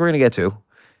 which we're going to get to.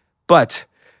 But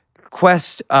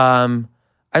Quest, I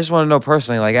just want to know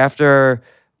personally, like after,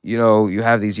 you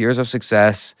have these years of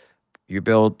success, you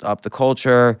build up the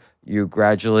culture, you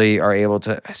gradually are able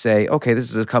to say, okay, this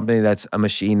is a company that's a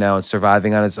machine now. It's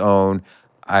surviving on its own.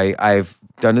 I've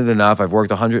done it enough. I've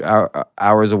worked 100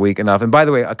 hours a week enough. And by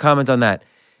the way, a comment on that.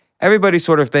 Everybody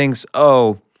sort of thinks,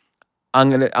 oh, I'm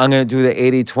gonna do the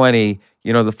 80-20,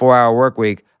 the 4-hour work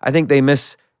week. I think they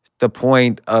miss the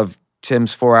point of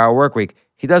Tim's 4-hour work week.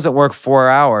 He doesn't work 4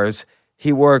 hours.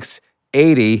 He works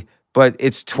 80, but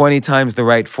it's 20 times the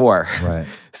right 4. Right.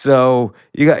 So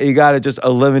you got to just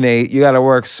eliminate. You got to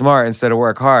work smart instead of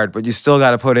work hard, but you still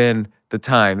got to put in the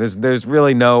time. There's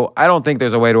really I don't think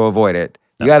there's a way to avoid it.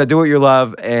 You got to do what you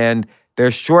love, and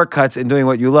there's shortcuts in doing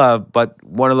what you love, but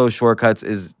one of those shortcuts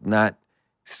is not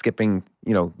skipping,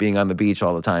 being on the beach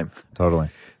all the time. Totally.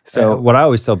 So what I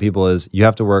always tell people is you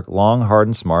have to work long, hard,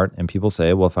 and smart. And people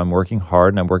say, well, if I'm working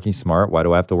hard and I'm working smart, why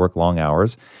do I have to work long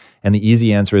hours? And the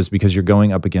easy answer is because you're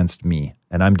going up against me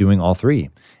and I'm doing all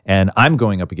three. And I'm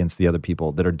going up against the other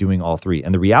people that are doing all three.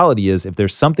 And the reality is if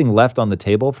there's something left on the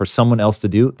table for someone else to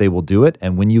do, they will do it.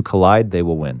 And when you collide, they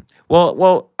will win.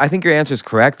 Well, I think your answer is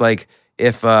correct. Like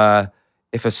if a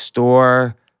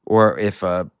store or if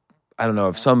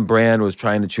some brand was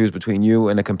trying to choose between you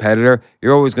and a competitor,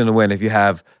 you're always going to win if you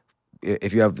have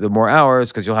the more hours,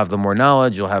 because you'll have the more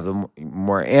knowledge, you'll have the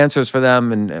more answers for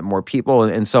them and more people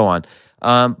and so on.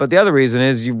 But the other reason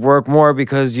is you work more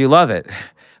because you love it.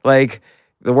 Like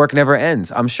the work never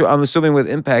ends. I'm assuming with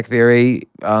Impact Theory,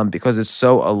 because it's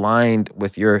so aligned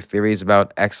with your theories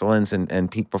about excellence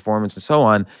and peak performance and so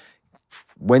on.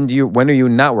 When are you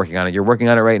not working on it? You're working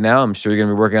on it right now. I'm sure you're going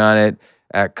to be working on it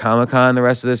at Comic-Con the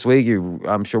rest of this week.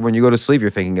 I'm sure when you go to sleep, you're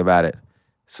thinking about it.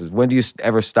 So when do you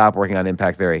ever stop working on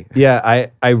impact theory? Yeah,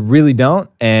 I really don't.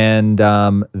 And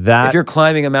that If you're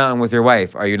climbing a mountain with your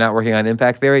wife, are you not working on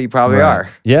impact theory? You probably Right.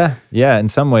 are. Yeah, in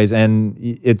some ways. And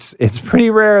it's pretty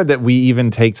rare that we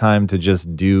even take time to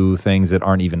just do things that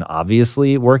aren't even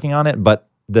obviously working on it. But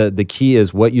the key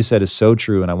is what you said is so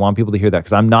true. And I want people to hear that,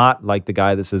 because I'm not like the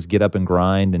guy that says get up and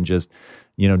grind and just,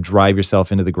 drive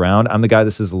yourself into the ground. I'm the guy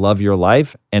that says love your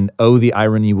life. And the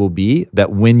irony will be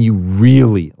that when you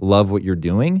really love what you're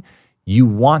doing, you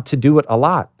want to do it a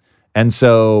lot. And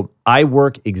so I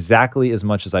work exactly as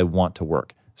much as I want to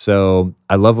work. So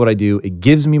I love what I do. It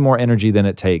gives me more energy than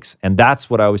it takes. And that's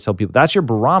what I always tell people. That's your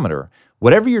barometer.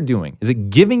 Whatever you're doing, is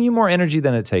it giving you more energy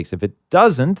than it takes? If it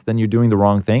doesn't, then you're doing the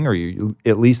wrong thing, or you're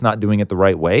at least not doing it the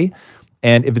right way.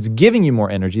 And if it's giving you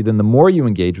more energy, then the more you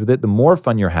engage with it, the more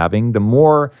fun you're having, the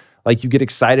more like you get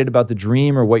excited about the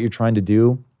dream or what you're trying to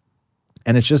do.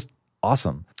 And it's just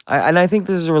awesome. And I think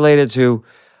this is related to,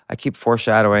 I keep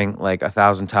foreshadowing like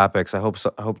 1,000 topics. I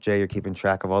hope, Jay, you're keeping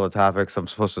track of all the topics I'm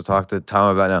supposed to talk to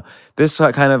Tom about now. This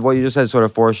kind of what you just said sort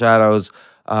of foreshadows,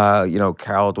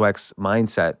 Carol Dweck's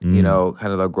mindset,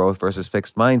 kind of the growth versus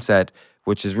fixed mindset,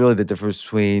 which is really the difference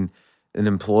between an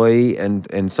employee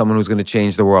and someone who's going to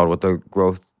change the world with the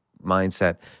growth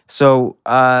mindset. So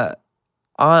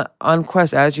on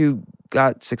Quest, as you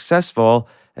got successful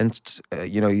and,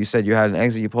 you said you had an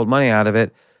exit, you pulled money out of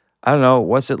it. I don't know,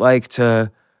 what's it like to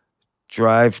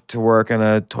drive to work in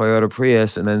a Toyota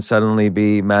Prius and then suddenly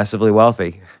be massively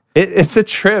wealthy? It's a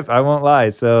trip, I won't lie.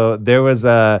 So there was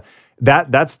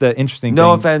that's the interesting thing.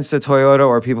 No offense to Toyota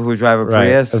or people who drive a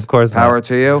Prius. Of course Power not.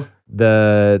 to you.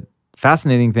 The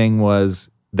fascinating thing was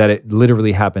that it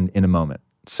literally happened in a moment.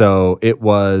 So I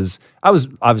was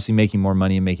obviously making more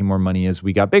money as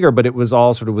we got bigger, but it was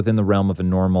all sort of within the realm of a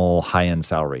normal high-end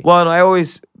salary. Well, and I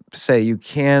always say you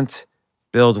can't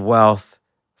build wealth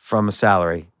from a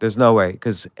salary. There's no way,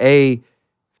 because the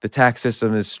tax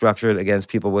system is structured against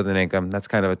people with an income. That's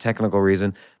kind of a technical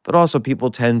reason, but also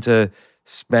people tend to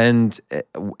spend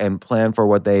and plan for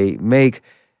what they make.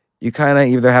 You kind of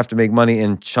either have to make money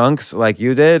in chunks like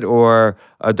you did, or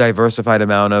a diversified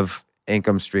amount of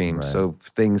income streams. Right. So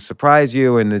things surprise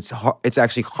you, and it's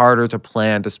actually harder to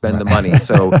plan to spend the money.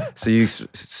 So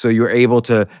you're able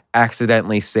to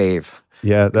accidentally save.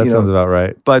 Yeah, that sounds about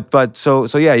right. But so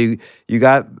yeah, you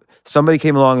got somebody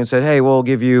came along and said, hey, we'll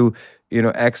give you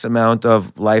X amount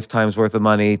of lifetimes worth of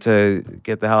money to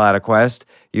get the hell out of Quest.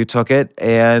 You took it,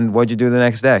 and what'd you do the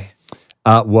next day?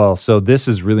 So this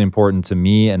is really important to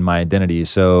me and my identity.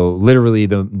 So literally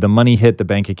the money hit the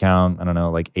bank account, I don't know,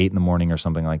 like 8 a.m. or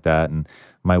something like that. And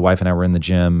my wife and I were in the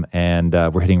gym, and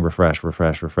we're hitting refresh,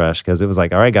 because it was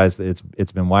like, all right, guys,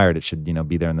 it's been wired. It should,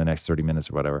 be there in the next 30 minutes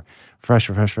or whatever.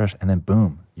 Refresh. And then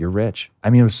boom, you're rich. I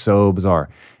mean, it was so bizarre.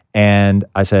 And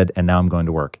I said, and now I'm going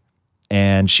to work.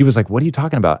 And she was like, what are you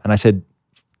talking about? And I said,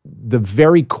 the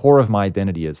very core of my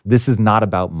identity is this is not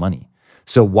about money.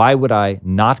 So why would I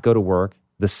not go to work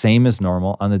the same as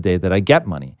normal on the day that I get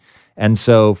money? And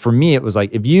so for me, it was like,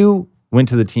 if you went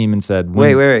to the team and said,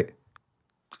 wait.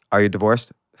 Are you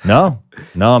divorced? No,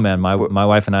 man. My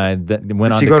wife and I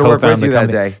went on to go to work co-found with you the that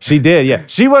company. day? She did, yeah.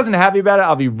 She wasn't happy about it.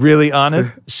 I'll be really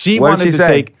honest. She What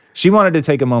did she wanted to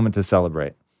take a moment to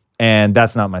celebrate. And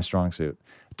that's not my strong suit.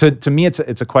 To me, it's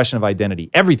a question of identity.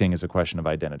 Everything is a question of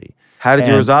identity. How did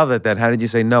you resolve it then? How did you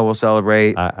say, no, we'll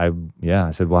celebrate? I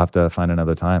said, we'll have to find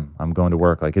another time. I'm going to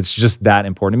work. Like, it's just that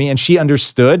important to me. And she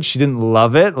understood. She didn't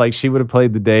love it. Like, she would have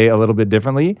played the day a little bit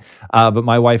differently. But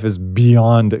my wife is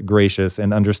beyond gracious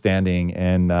and understanding,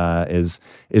 and is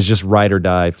just ride or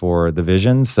die for the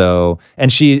vision. So,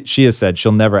 and she has said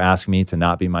she'll never ask me to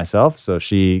not be myself. So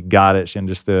she got it. She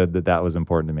understood that was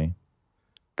important to me.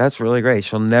 That's really great.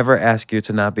 She'll never ask you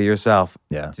to not be yourself.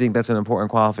 Yeah. Do you think that's an important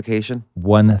qualification?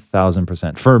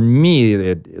 1,000%. For me,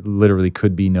 it literally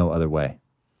could be no other way.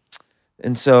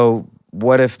 And so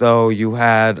what if, though, you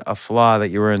had a flaw that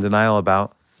you were in denial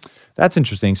about? That's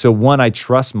interesting. So one, I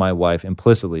trust my wife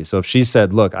implicitly. So if she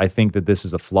said, look, I think that this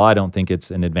is a flaw, I don't think it's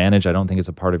an advantage, I don't think it's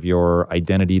a part of your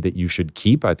identity that you should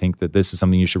keep, I think that this is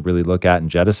something you should really look at and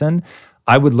jettison,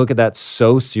 I would look at that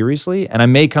so seriously. And I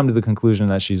may come to the conclusion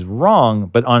that she's wrong,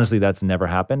 but honestly, that's never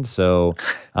happened. So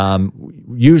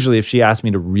usually if she asks me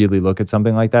to really look at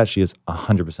something like that, she is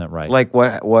 100% right. Like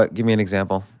what? Give me an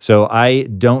example. So I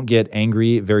don't get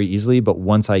angry very easily, but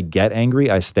once I get angry,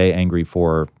 I stay angry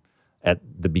for, at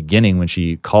the beginning when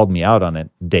she called me out on it,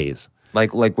 days.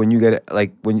 Like when you get,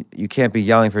 like when you can't be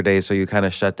yelling for days, so you kind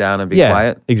of shut down and be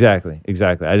quiet? Exactly.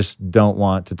 I just don't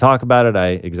want to talk about it.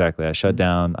 I shut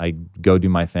down, I go do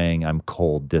my thing, I'm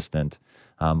cold, distant,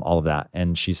 all of that.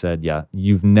 And she said, yeah,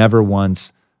 you've never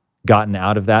once gotten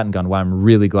out of that and gone, wow, I'm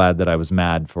really glad that I was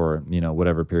mad for,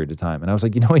 whatever period of time. And I was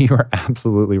like, you know what, you are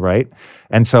absolutely right.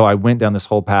 And so I went down this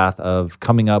whole path of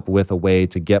coming up with a way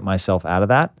to get myself out of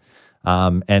that.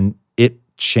 And it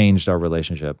changed our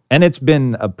relationship. And it's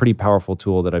been a pretty powerful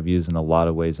tool that I've used in a lot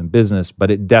of ways in business,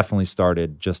 but it definitely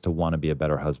started just to want to be a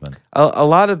better husband. A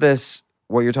lot of this,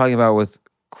 what you're talking about with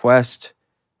Quest,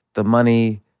 the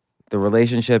money, the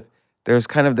relationship, there's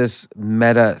kind of this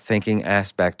meta thinking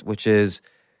aspect, which is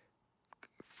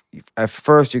at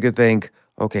first you could think,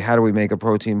 okay, how do we make a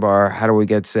protein bar? How do we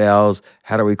get sales?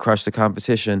 How do we crush the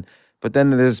competition? But then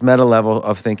there's this meta level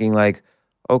of thinking like,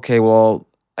 okay, well,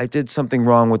 I did something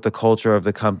wrong with the culture of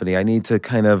the company. I need to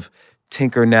kind of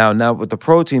tinker now, not with the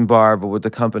protein bar, but with the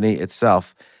company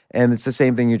itself. And it's the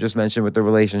same thing you just mentioned with the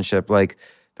relationship. Like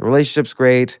the relationship's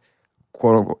great,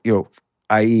 quote unquote,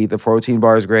 i.e. the protein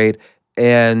bar is great.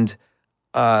 And,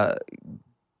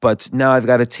 but now I've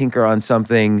got to tinker on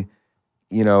something,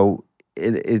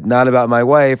 it not about my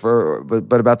wife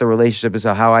but about the relationship, is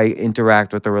how I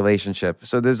interact with the relationship.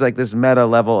 So there's like this meta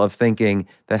level of thinking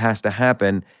that has to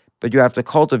happen, but you have to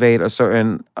cultivate a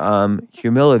certain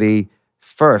humility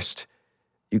first.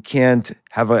 You can't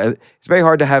have it's very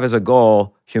hard to have as a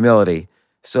goal humility.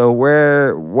 So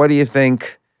where do you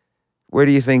think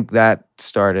that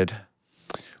started?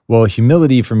 Well,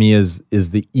 humility for me is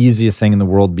the easiest thing in the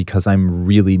world because I'm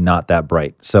really not that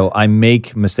bright. So I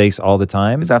make mistakes all the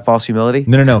time. Is that false humility?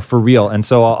 No, for real. And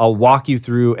so I'll walk you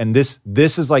through, and this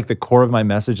is like the core of my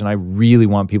message, and I really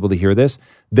want people to hear this.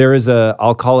 There is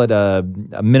I'll call it a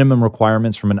minimum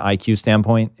requirements from an IQ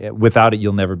standpoint. Without it,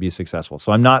 you'll never be successful.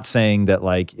 So I'm not saying that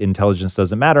like intelligence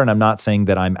doesn't matter, and I'm not saying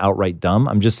that I'm outright dumb.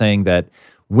 I'm just saying that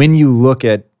when you look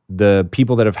at the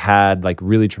people that have had like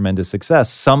really tremendous success,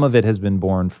 some of it has been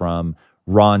born from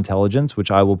raw intelligence,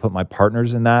 which I will put my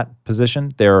partners in that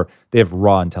position. They have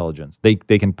raw intelligence. They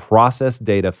can process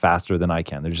data faster than I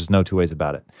can. There's just no two ways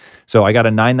about it. So I got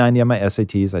a 990 on my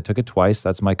SATs. I took it twice.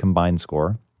 That's my combined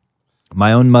score.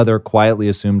 My own mother quietly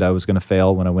assumed I was going to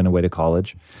fail when I went away to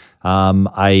college.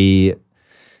 I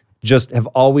just have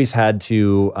always had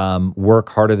to work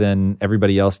harder than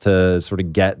everybody else to sort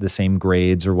of get the same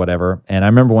grades or whatever. And I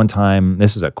remember one time,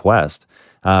 this is at Quest,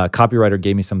 a copywriter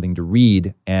gave me something to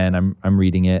read, and I'm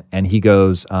reading it, and he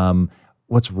goes,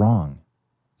 what's wrong?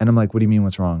 And I'm like, what do you mean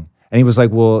what's wrong? And he was like,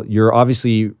 well, you're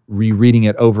obviously rereading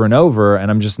it over and over,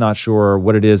 and I'm just not sure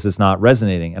what it is that's not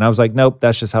resonating. And I was like, nope,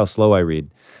 that's just how slow I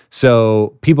read.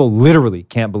 So people literally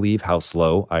can't believe how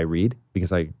slow I read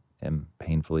because I am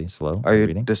painfully slow. Are you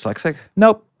reading. Dyslexic?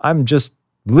 Nope. I'm just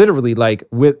literally like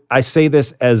I say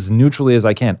this as neutrally as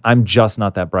I can. I'm just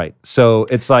not that bright. So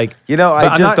it's like,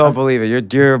 I just don't believe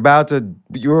it. You're about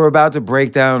to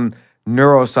break down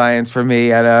neuroscience for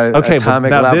me at a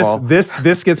atomic level.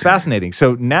 This gets fascinating.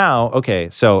 So now,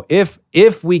 so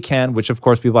if we can, which of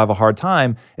course people have a hard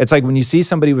time, it's like when you see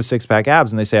somebody with six-pack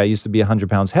abs and they say, I used to be 100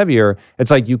 pounds heavier,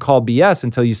 it's like you call BS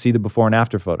until you see the before and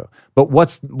after photo. But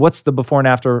what's the before and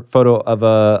after photo of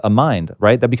a mind,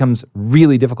 right? That becomes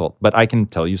really difficult, but I can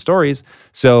tell you stories.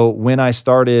 So when I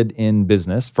started in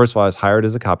business, first of all, I was hired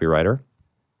as a copywriter,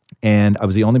 and I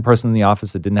was the only person in the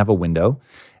office that didn't have a window.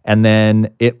 And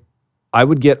then I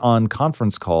would get on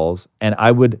conference calls and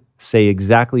I would say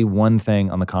exactly one thing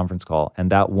on the conference call,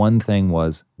 and that one thing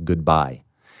was goodbye.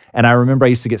 And I remember I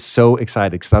used to get so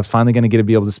excited because I was finally going to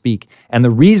be able to speak. And the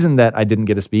reason that I didn't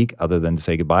get to speak, other than to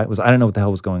say goodbye, was I didn't know what the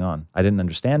hell was going on. I didn't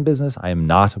understand business. I am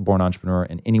not a born entrepreneur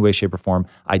in any way, shape, or form.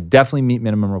 I definitely meet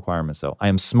minimum requirements, though. I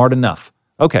am smart enough.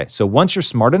 Okay, so once you're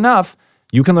smart enough,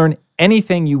 you can learn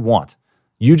anything you want.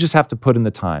 You just have to put in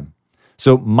the time.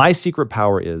 So my secret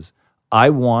power is I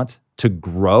want to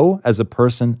grow as a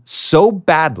person so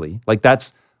badly. Like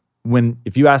that's when,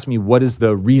 if you ask me, what is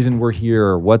the reason we're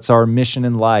here? What's our mission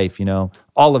in life?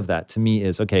 All of that to me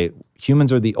is, okay,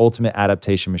 humans are the ultimate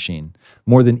adaptation machine.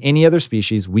 More than any other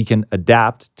species, we can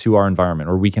adapt to our environment,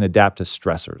 or we can adapt to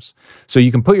stressors. So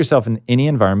you can put yourself in any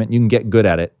environment, you can get good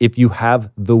at it if you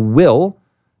have the will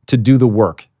to do the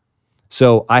work.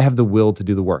 So I have the will to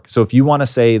do the work. So if you want to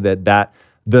say that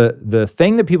the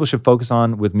thing that people should focus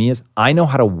on with me is I know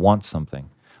how to want something.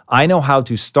 I know how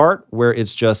to start where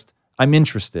it's just, I'm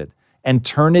interested, and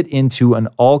turn it into an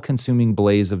all-consuming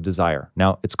blaze of desire.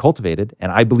 Now, it's cultivated,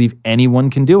 and I believe anyone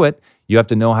can do it. You have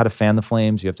to know how to fan the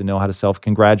flames. You have to know how to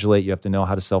self-congratulate. You have to know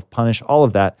how to self-punish, all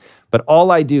of that. But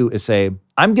all I do is say,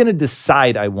 I'm going to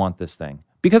decide I want this thing.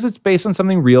 Because it's based on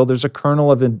something real, there's a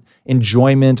kernel of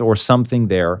enjoyment or something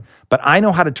there. But I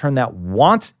know how to turn that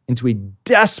want into a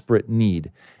desperate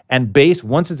need. And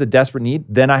once it's a desperate need,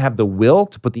 then I have the will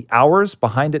to put the hours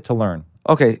behind it to learn.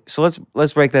 Okay, so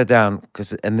let's break that down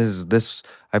because this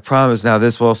I promise now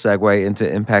this will segue into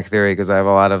impact theory because I have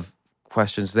a lot of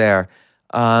questions there.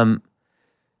 Um,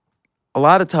 a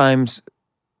lot of times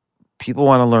people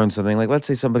want to learn something. Like let's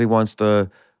say somebody wants to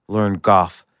learn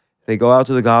golf. They go out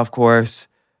to the golf course.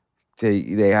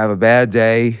 They have a bad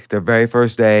day, their very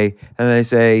first day, and they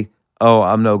say, "Oh,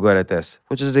 I'm no good at this,"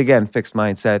 which is again fixed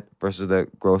mindset versus the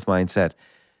growth mindset.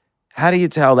 How do you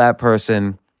tell that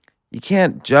person you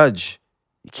can't judge?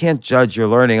 You can't judge your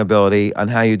learning ability on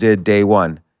how you did day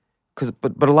one,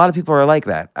 but a lot of people are like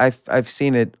that. I've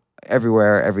seen it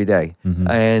everywhere, every day,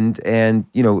 and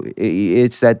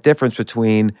it's that difference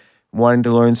between wanting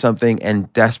to learn something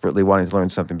and desperately wanting to learn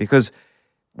something. Because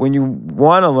when you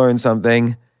want to learn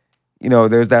something,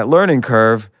 there's that learning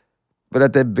curve, but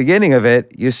at the beginning of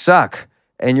it, you suck.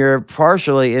 And you're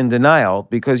partially in denial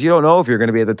because you don't know if you're going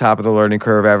to be at the top of the learning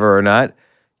curve ever or not.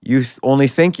 You only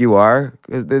think you are.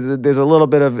 There's a little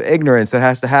bit of ignorance that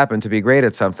has to happen to be great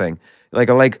at something. Like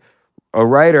a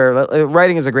writer,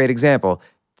 writing is a great example.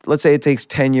 Let's say it takes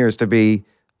 10 years to be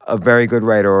a very good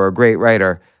writer or a great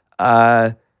writer.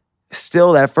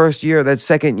 Still, that first year, that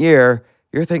second year,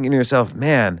 you're thinking to yourself,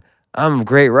 man, I'm a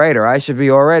great writer. I should be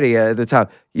already at the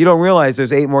top. You don't realize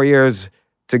there's 8 more years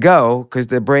to go because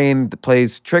the brain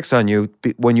plays tricks on you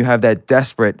when you have that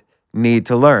desperate need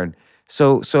to learn.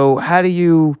 So how do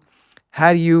you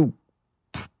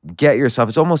get yourself?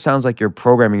 It almost sounds like you're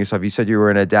programming yourself. You said you were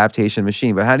an adaptation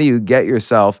machine, but how do you get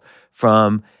yourself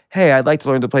from, hey, I'd like to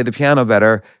learn to play the piano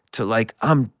better, to like,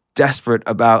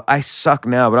 I suck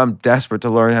now, but I'm desperate to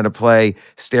learn how to play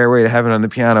Stairway to Heaven on the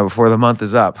piano before the month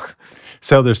is up?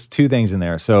 So there's 2 things in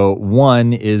there. So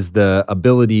one is the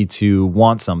ability to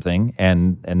want something,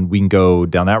 and we can go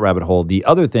down that rabbit hole. The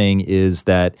other thing is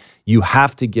that you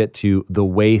have to get to the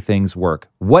way things work.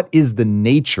 What is the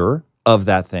nature of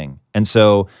that thing? And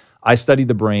so I studied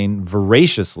the brain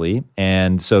voraciously.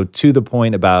 And so to the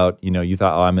point about, you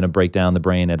thought, I'm going to break down the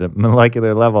brain at a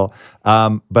molecular level.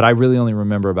 But I really only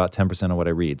remember about 10% of what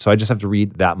I read. So I just have to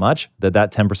read that much, that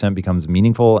 10% becomes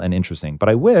meaningful and interesting. But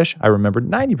I wish I remembered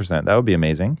 90%. That would be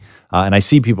amazing. And I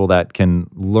see people that can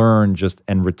learn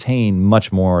and retain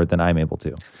much more than I'm able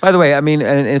to. By the way, I mean,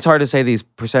 and it's hard to say these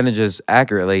percentages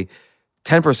accurately.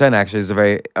 10% actually is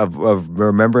of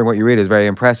remembering what you read is very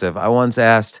impressive. I once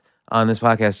asked on this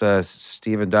podcast,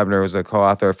 Stephen Dubner was a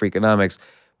co-author of Freakonomics,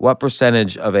 what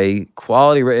percentage of a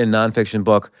quality written nonfiction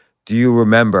book do you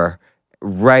remember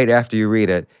right after you read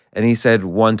it? And he said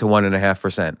 1 to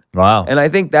 1.5%. Wow. And I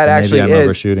think that maybe actually I'm is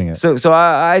overshooting it. So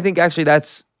I think actually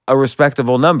that's a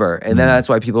respectable number, and then that's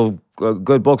why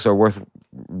good books are worth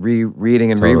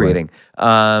rereading and rereading.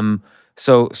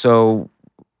 So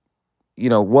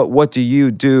what do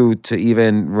you do to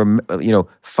even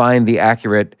find the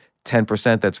accurate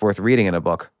 10% that's worth reading in a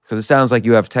book? Because it sounds like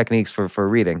you have techniques for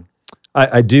reading.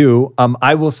 I do.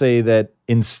 I will say that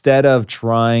instead of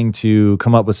trying to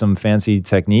come up with some fancy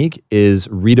technique, is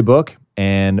read a book,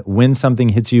 and when something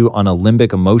hits you on a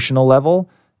limbic emotional level,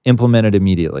 implement it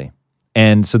immediately.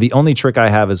 And so the only trick I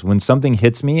have is when something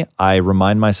hits me, I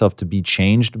remind myself to be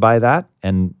changed by that.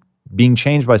 And being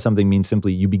changed by something means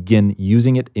simply you begin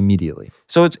using it immediately.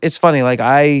 So it's funny, like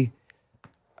I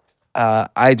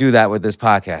do that with this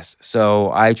podcast.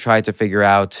 So I try to figure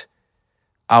out,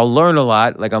 I'll learn a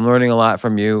lot, like I'm learning a lot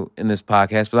from you in this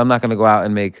podcast, but I'm not going to go out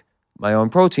and make my own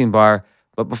protein bar.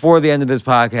 But before the end of this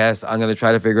podcast, I'm going to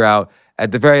try to figure out,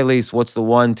 at the very least, what's the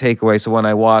one takeaway so when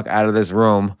I walk out of this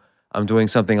room, I'm doing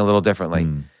something a little differently.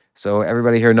 So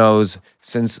everybody here knows,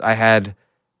 since I had,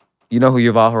 you know who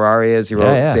Yuval Harari is? He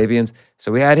wrote Sapiens.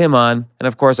 So we had him on. And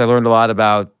of course, I learned a lot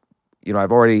about,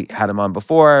 I've already had him on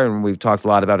before, and we've talked a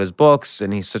lot about his books,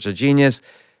 and he's such a genius.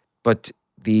 But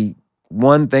the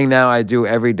one thing now I do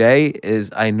every day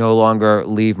is I no longer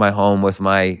leave my home with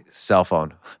my cell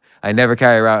phone. I never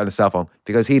carry around a cell phone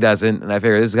because he doesn't. And I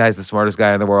figure this guy's the smartest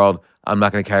guy in the world. I'm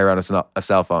not going to carry around a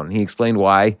cell phone. And he explained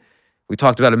why. We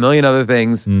talked about a million other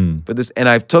things, but and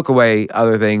I've took away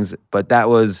other things, but that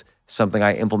was something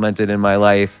I implemented in my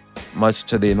life, much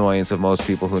to the annoyance of most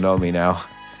people who know me now.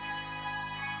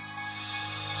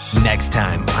 Next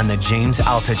time on the James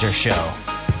Altucher Show.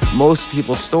 Most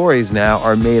people's stories now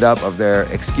are made up of their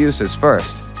excuses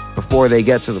first, before they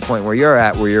get to the point where you're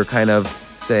at, where you're kind of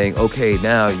saying, okay,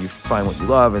 now you find what you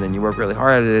love, and then you work really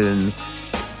hard at it and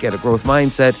get a growth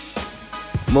mindset.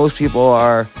 Most people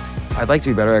are, I'd like to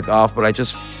be better at golf, but I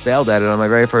just failed at it on my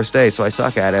very first day, so I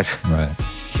suck at it. Right.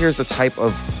 Here's the type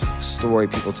of story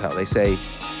people tell. They say,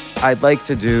 I'd like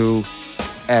to do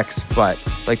X, but,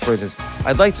 like for instance,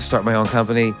 I'd like to start my own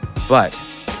company, but,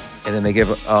 and then they give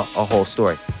a whole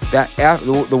story. That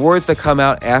the words that come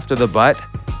out after the but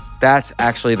That's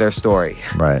actually their story.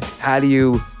 Right. How do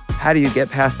you get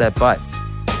past that but?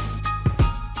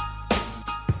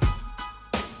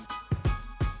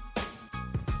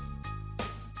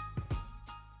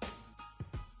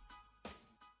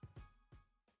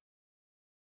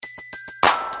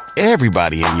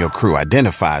 Everybody in your crew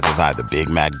identifies as either Big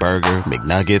Mac Burger,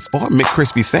 McNuggets, or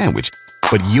McCrispy Sandwich.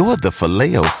 But you're the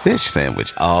Filet-O-Fish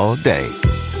Sandwich all day.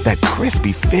 That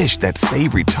crispy fish, that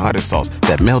savory tartar sauce,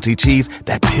 that melty cheese,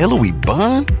 that pillowy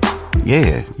bun.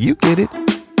 Yeah, you get it.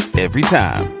 Every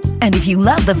time. And if you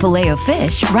love the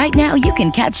Filet-O-Fish, right now you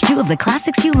can catch 2 of the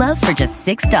classics you love for just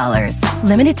 $6.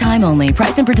 Limited time only.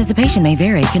 Price and participation may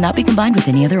vary. Cannot be combined with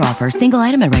any other offer. Single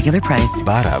item at regular price.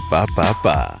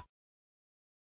 Ba-da-ba-ba-ba.